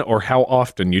when or how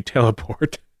often you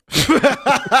teleport.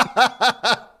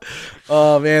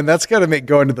 Oh, man, that's got to make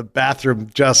going to the bathroom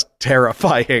just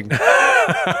terrifying.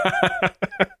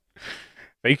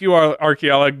 Thank you,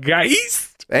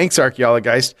 Archaeologist. Thanks,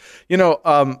 Archaeologist. You know,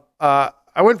 I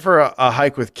went for a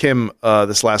hike with Kim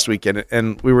this last weekend,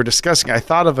 and we were discussing, I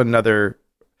thought of another,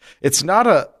 it's not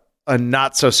a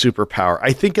not so superpower.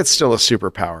 I think it's still a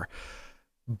superpower.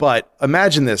 But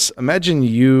imagine this. Imagine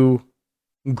you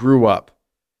grew up.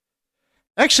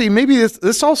 Actually, maybe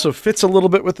this also fits a little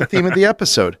bit with the theme of the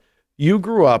episode. You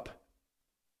grew up,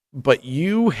 but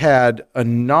you had a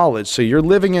knowledge. So you're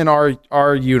living in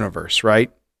our universe,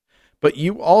 right? But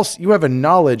you have a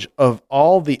knowledge of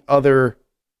all the other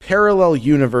parallel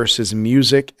universes,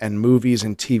 music and movies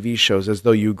and TV shows as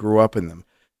though you grew up in them.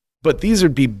 But these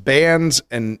would be bands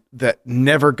that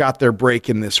never got their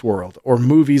break in this world, or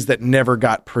movies that never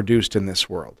got produced in this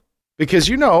world. Because,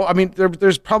 you know, I mean,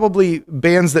 there's probably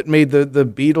bands that made the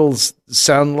Beatles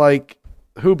sound like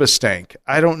Hoobastank.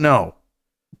 I don't know.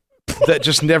 That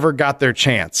just never got their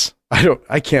chance.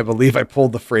 I can't believe I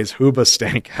pulled the phrase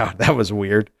Hoobastank out. That was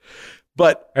weird.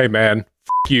 But hey, man,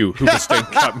 f*** you.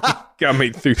 Hoobastank Got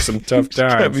me through some tough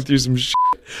Got me times. through some shit.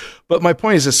 But my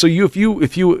point is this: so if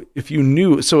you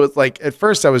knew, so it's like at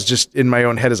first I was just in my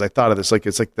own head as I thought of this, like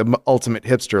it's like the ultimate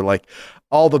hipster, like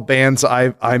all the bands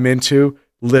I'm into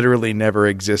literally never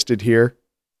existed here.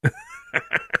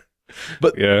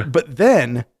 But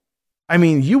then, I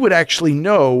mean, you would actually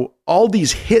know all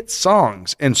these hit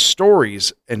songs and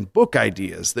stories and book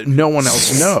ideas that no one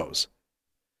else knows.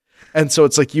 And so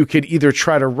it's like you could either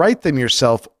try to write them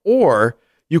yourself, or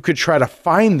you could try to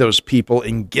find those people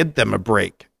and get them a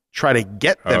break. Try to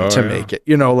get them to make it.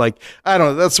 You know, like, I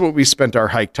don't know. That's what we spent our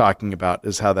hike talking about,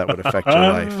 is how that would affect your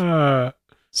life.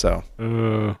 So,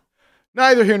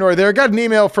 neither here nor there. Got an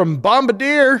email from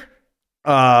Bombardier.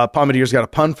 Bombardier's got a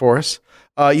pun for us.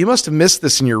 You must have missed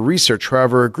this in your research.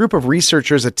 However, a group of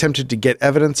researchers attempted to get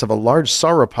evidence of a large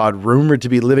sauropod rumored to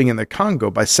be living in the Congo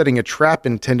by setting a trap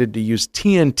intended to use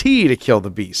TNT to kill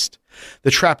the beast.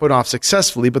 The trap went off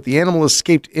successfully, but the animal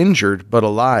escaped injured but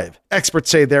alive.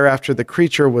 Experts say thereafter the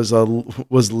creature was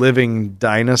living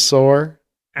dinosaur.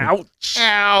 Ouch.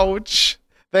 Ouch.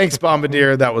 Thanks,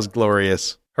 Bombardier. That was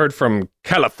glorious. Heard from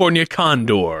California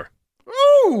Condor.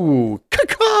 Ooh,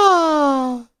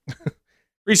 caca.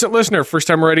 Recent listener, first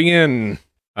time writing in.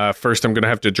 First, I'm going to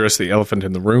have to address the elephant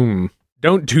in the room.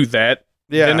 Don't do that.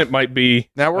 Yeah. Then it might be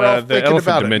Now we're all thinking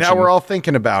about it. Now we're all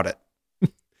thinking about it.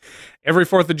 Every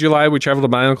 4th of July, we travel to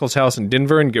my uncle's house in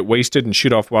Denver and get wasted and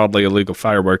shoot off wildly illegal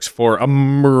fireworks for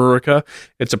America.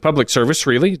 It's a public service,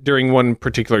 really. During one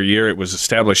particular year, it was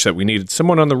established that we needed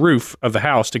someone on the roof of the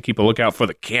house to keep a lookout for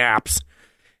the caps.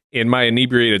 In my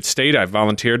inebriated state, I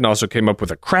volunteered and also came up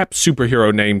with a crap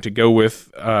superhero name to go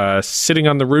with sitting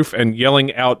on the roof and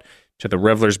yelling out to the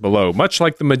revelers below, much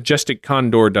like the majestic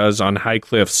condor does on high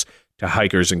cliffs to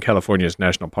hikers in California's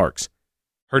national parks.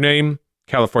 Her name,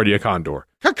 California Condor.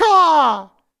 Caca.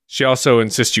 She also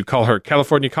insists you call her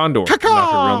California Condor, Caca.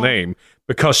 not her real name,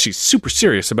 because she's super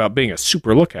serious about being a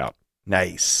super lookout.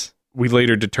 Nice. We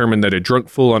later determined that a drunk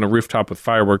fool on a rooftop with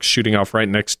fireworks shooting off right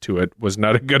next to it was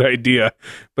not a good idea,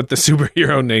 but the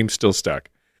superhero name still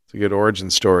stuck. It's a good origin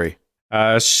story.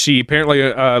 She apparently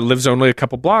lives only a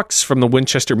couple blocks from the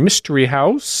Winchester Mystery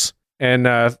House, and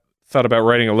thought about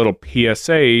writing a little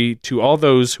PSA to all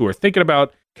those who are thinking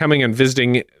about coming and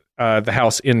visiting the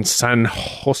house in San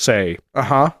Jose.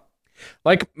 Uh-huh.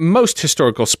 Like most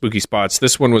historical spooky spots,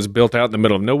 this one was built out in the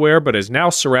middle of nowhere, but is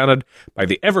now surrounded by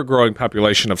the ever-growing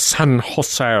population of San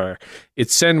Jose.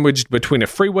 It's sandwiched between a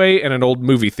freeway and an old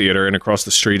movie theater, and across the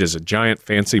street is a giant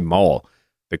fancy mall.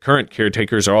 The current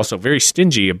caretakers are also very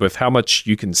stingy with how much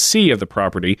you can see of the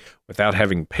property without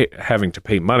having to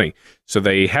pay money, so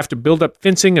they have to build up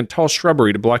fencing and tall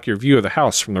shrubbery to block your view of the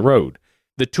house from the road.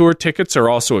 The tour tickets are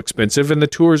also expensive, and the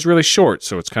tour is really short,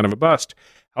 so it's kind of a bust.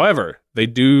 However, they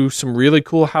do some really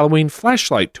cool Halloween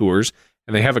flashlight tours,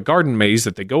 and they have a garden maze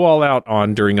that they go all out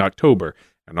on during October,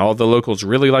 and all the locals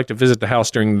really like to visit the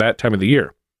house during that time of the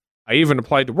year. I even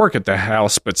applied to work at the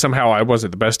house, but somehow I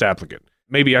wasn't the best applicant.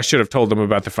 Maybe I should have told them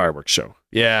about the fireworks show.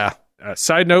 Yeah.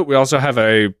 Side note, we also have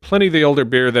a Pliny the Elder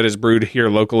beer that is brewed here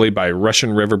locally by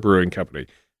Russian River Brewing Company.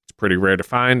 It's pretty rare to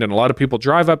find, and a lot of people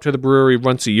drive up to the brewery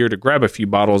once a year to grab a few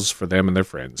bottles for them and their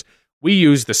friends. We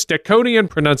use the Staconian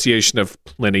pronunciation of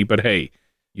Pliny, but hey,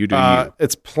 you do you.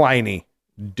 It's Pliny,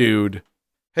 dude.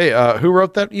 Hey, who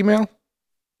wrote that email?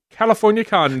 California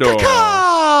Condor.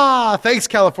 Caca! Thanks,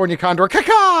 California Condor. Caca!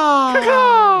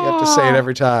 Caca! You have to say it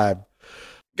every time.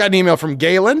 Got an email from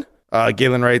Galen.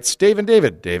 Galen writes, Dave and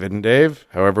Dave,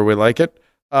 however we like it.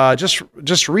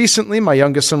 Just recently, my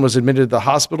youngest son was admitted to the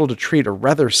hospital to treat a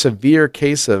rather severe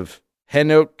case of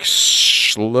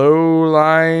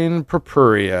Henoch-Schloline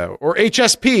purpurea, or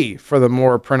HSP for the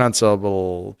more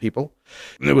pronounceable people.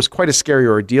 It was quite a scary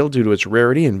ordeal due to its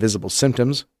rarity and visible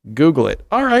symptoms. Google it.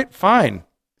 All right, fine.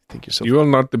 Thank you so much. You are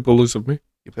not the bullies of me.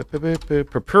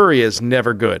 Purpurea is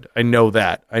never good. I know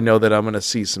that. I know that I'm going to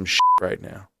see some shit right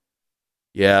now.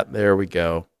 Yeah, there we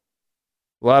go.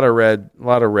 A lot of red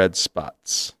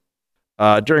spots.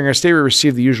 During our stay, we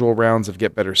received the usual rounds of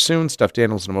Get Better Soon, stuffed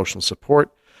animals, and emotional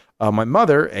support. My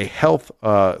mother, a health /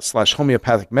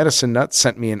 homeopathic medicine nut,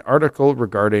 sent me an article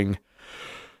regarding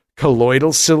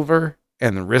colloidal silver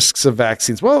and the risks of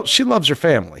vaccines. Well, she loves her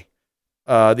family.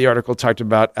 The article talked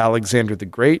about Alexander the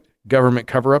Great, government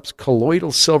cover-ups,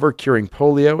 colloidal silver curing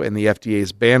polio, and the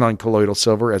FDA's ban on colloidal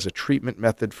silver as a treatment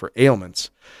method for ailments.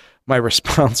 My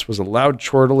response was a loud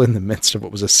chortle in the midst of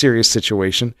what was a serious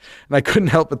situation, and I couldn't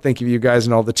help but think of you guys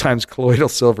and all the times colloidal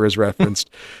silver is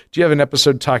referenced. Do you have an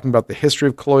episode talking about the history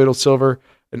of colloidal silver,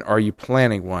 and are you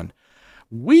planning one?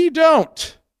 We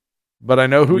don't, but I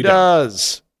know who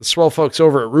does. The swell folks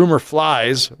over at Rumor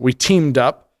Flies, we teamed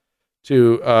up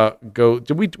to go.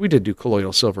 We did do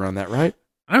colloidal silver on that, right?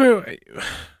 I mean,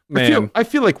 man, I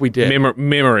feel like we did.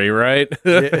 Memory, right?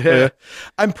 Yeah.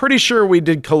 I'm pretty sure we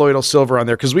did colloidal silver on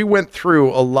there because we went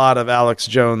through a lot of Alex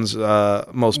Jones'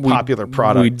 most popular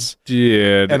products. We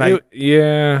did, and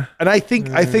and I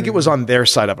think it was on their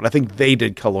side of it. I think they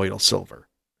did colloidal silver.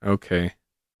 Okay.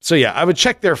 So yeah, I would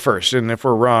check there first, and if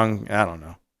we're wrong, I don't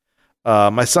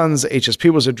know. My son's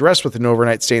HSP was addressed with an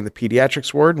overnight stay in the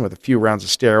pediatrics ward and with a few rounds of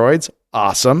steroids.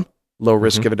 Awesome. Low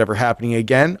risk of it ever happening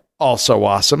again. Also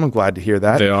awesome. I'm glad to hear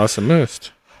that. The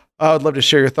awesomest. I would love to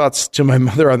share your thoughts to my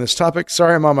mother on this topic.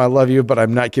 Sorry, Mom, I love you, but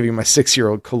I'm not giving my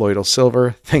 6-year-old colloidal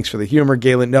silver. Thanks for the humor,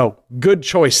 Galen. No, good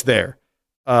choice there.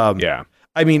 Yeah.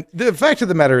 I mean, the fact of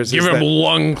the matter is... Give him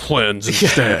lung cleanse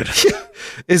instead.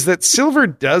 Is that silver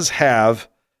does have,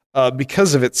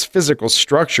 because of its physical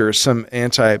structure, some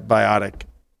antibiotic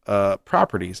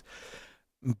properties,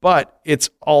 but it's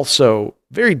also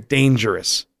very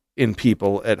dangerous in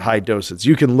people at high doses.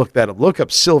 You can look that up. Look up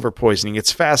silver poisoning.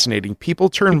 It's fascinating. People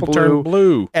turn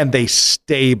blue and they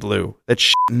stay blue. That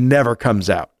shit never comes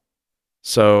out.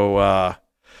 So,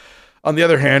 on the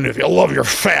other hand, if you love your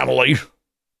family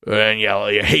and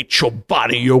you hate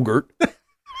Chobani yogurt,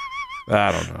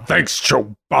 I don't know. Thanks,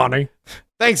 Chobani.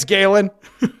 Thanks, Galen.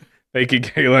 Thank you,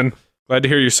 Galen. Glad to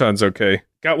hear your son's okay.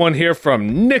 Got one here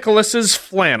from Nicholas's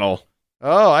Flannel.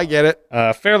 Oh, I get it.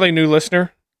 Fairly new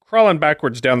listener. Crawling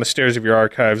backwards down the stairs of your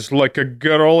archives like a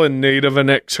girl in need of an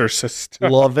exorcist.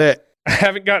 Love it. I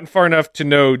haven't gotten far enough to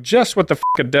know just what the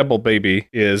a devil baby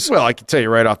is. Well, I can tell you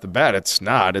right off the bat, it's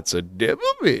not. It's a devil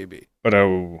baby. But I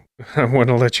want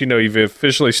to let you know you've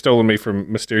officially stolen me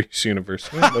from Mysterious Universe.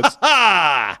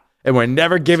 And we're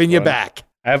never giving you back.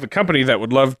 I have a company that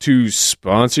would love to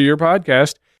sponsor your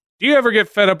podcast. Do you ever get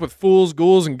fed up with fools,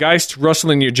 ghouls, and geists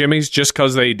rustling your jimmies just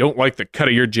because they don't like the cut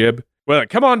of your jib? Well,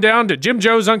 come on down to Jim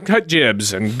Joe's Uncut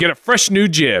Jibs and get a fresh new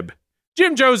jib.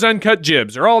 Jim Joe's Uncut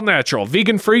Jibs are all natural,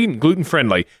 vegan-free, and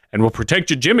gluten-friendly, and will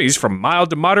protect your jimmies from mild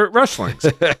to moderate rustlings.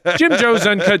 Jim Joe's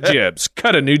Uncut Jibs.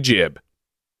 Cut a new jib.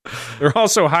 They're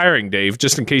also hiring, Dave,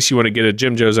 just in case you want to get a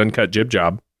Jim Joe's Uncut Jib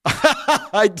job.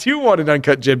 I do want an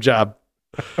uncut jib job.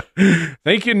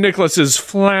 Thank you, Nicholas's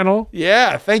Flannel.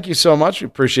 Yeah, thank you so much. We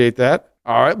appreciate that.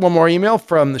 All right, one more email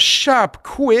from the Sharp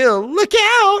Quill. Look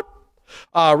out!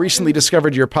 Recently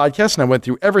discovered your podcast, and I went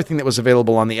through everything that was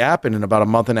available on the app, and in about a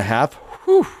month and a half,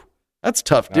 whew, that's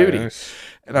tough duty. Nice.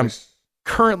 And I'm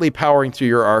currently powering through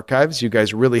your archives. You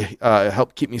guys really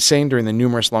helped keep me sane during the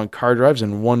numerous long car drives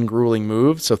and one grueling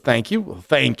move, so thank you. Well,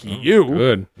 thank you.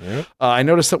 Good. Yep. I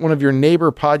noticed that one of your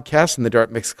neighbor podcasts in the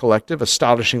Dark Mix Collective,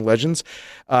 Astonishing Legends,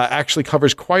 actually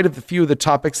covers quite a few of the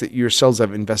topics that you yourselves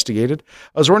have investigated.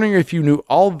 I was wondering if you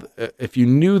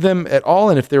knew them at all,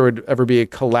 and if there would ever be a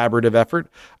collaborative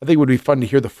effort. I think it would be fun to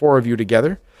hear the four of you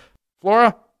together.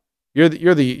 Flora, you're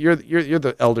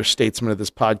the elder statesman of this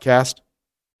podcast.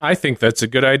 I think that's a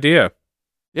good idea.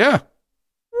 Yeah.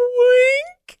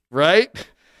 Wink. Right?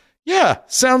 Yeah,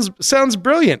 sounds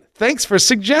brilliant. Thanks for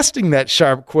suggesting that,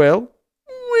 Sharp Quill.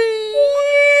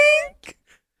 Wink.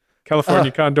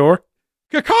 California Condor.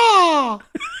 Caw.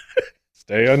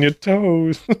 Stay on your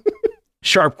toes.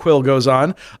 Sharp Quill goes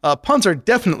on. Puns are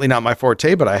definitely not my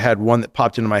forte, but I had one that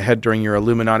popped into my head during your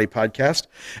Illuminati podcast,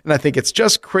 and I think it's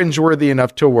just cringeworthy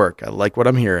enough to work. I like what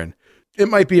I'm hearing. It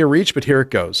might be a reach, but here it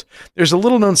goes. There's a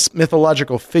little-known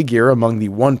mythological figure among the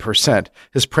 1%.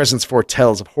 His presence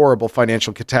foretells of horrible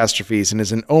financial catastrophes and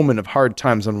is an omen of hard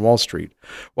times on Wall Street.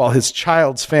 While his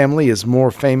child's family is more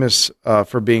famous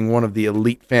for being one of the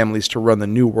elite families to run the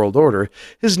New World Order,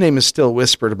 his name is still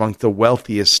whispered among the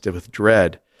wealthiest with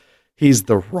dread. He's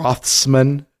the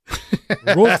Rothsman.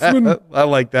 Rothsman. I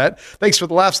like that. Thanks for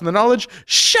the laughs and the knowledge.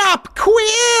 Shop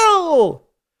Quill!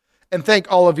 And thank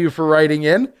all of you for writing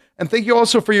in. And thank you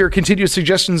also for your continued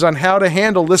suggestions on how to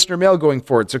handle listener mail going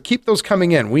forward. So keep those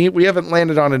coming in. We haven't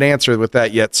landed on an answer with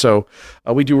that yet, so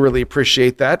we do really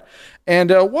appreciate that.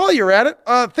 And while you're at it,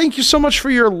 thank you so much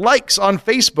for your likes on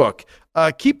Facebook.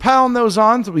 Keep piling those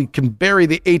on so we can bury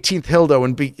the 18th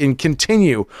Hildo and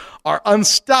continue our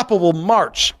unstoppable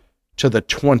march to the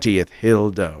 20th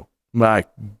Hildo. My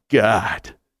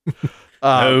God.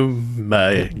 Oh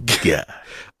my God.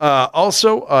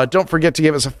 Also, don't forget to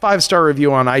give us a 5-star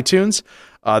review on iTunes.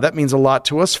 That means a lot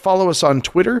to us. Follow us on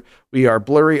Twitter. We are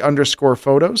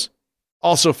blurry_photos.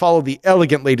 Also, follow the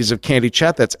elegant ladies of Candy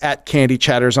Chat. That's at Candy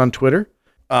Chatters on Twitter.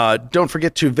 Don't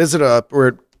forget to visit we're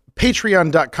at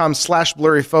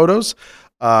patreon.com/blurryphotos.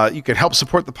 You can help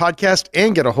support the podcast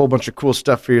and get a whole bunch of cool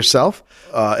stuff for yourself.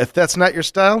 If that's not your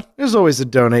style, there's always a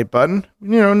donate button.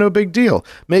 No big deal.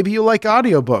 Maybe you like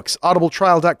audiobooks.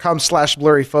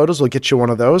 audibletrial.com/blurryphotos will get you one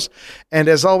of those. And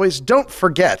as always, don't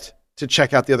forget to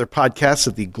check out the other podcasts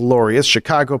of the glorious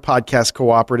Chicago Podcast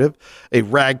Cooperative, a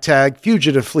ragtag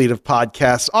fugitive fleet of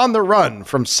podcasts on the run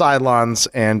from Cylons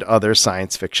and other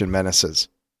science fiction menaces.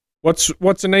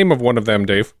 What's the name of one of them,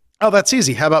 Dave? Oh, that's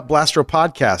easy. How about Blastro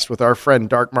Podcast with our friend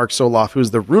Dark Mark Soloff,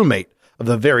 who's the roommate of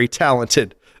the very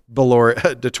talented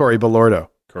Dottore Belordo.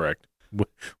 Correct.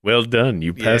 Well done.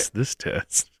 You passed this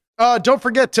test. Don't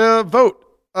forget to vote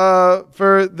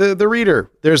for the reader.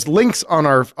 There's links on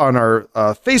our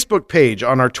Facebook page,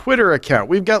 on our Twitter account.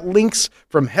 We've got links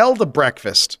from hell to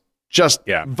breakfast. Just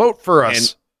vote for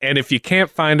us. And if you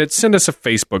can't find it, send us a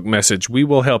Facebook message. We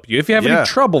will help you. If you have any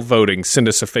trouble voting, send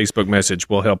us a Facebook message.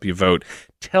 We'll help you vote.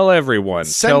 Tell everyone.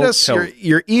 Send us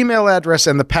your email address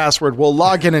and the password. We'll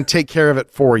log in and take care of it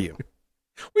for you.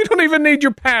 We don't even need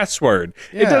your password.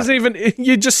 Yeah. It doesn't even,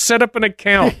 you just set up an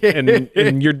account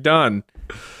and you're done.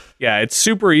 Yeah, it's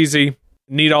super easy.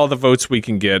 Need all the votes we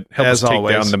can get. Help us take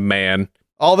down the man.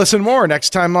 All this and more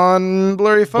next time on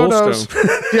Blurry Photos.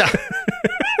 Yeah.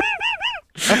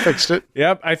 I fixed it.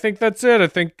 Yep, I think that's it. I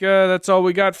think that's all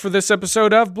we got for this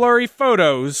episode of Blurry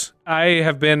Photos. I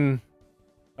have been,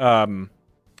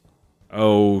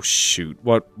 oh shoot,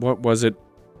 what was it?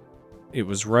 It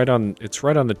was right on. It's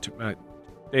right on the.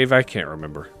 Dave, I can't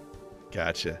remember.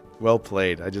 Gotcha. Well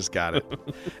played. I just got it.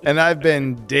 And I've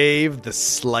been Dave the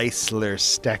Slicler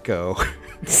Stecco.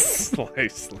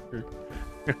 Slicler.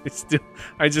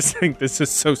 I just think this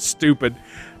is so stupid.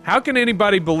 How can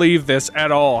anybody believe this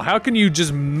at all? How can you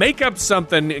just make up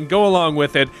something and go along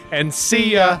with it and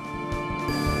see ya?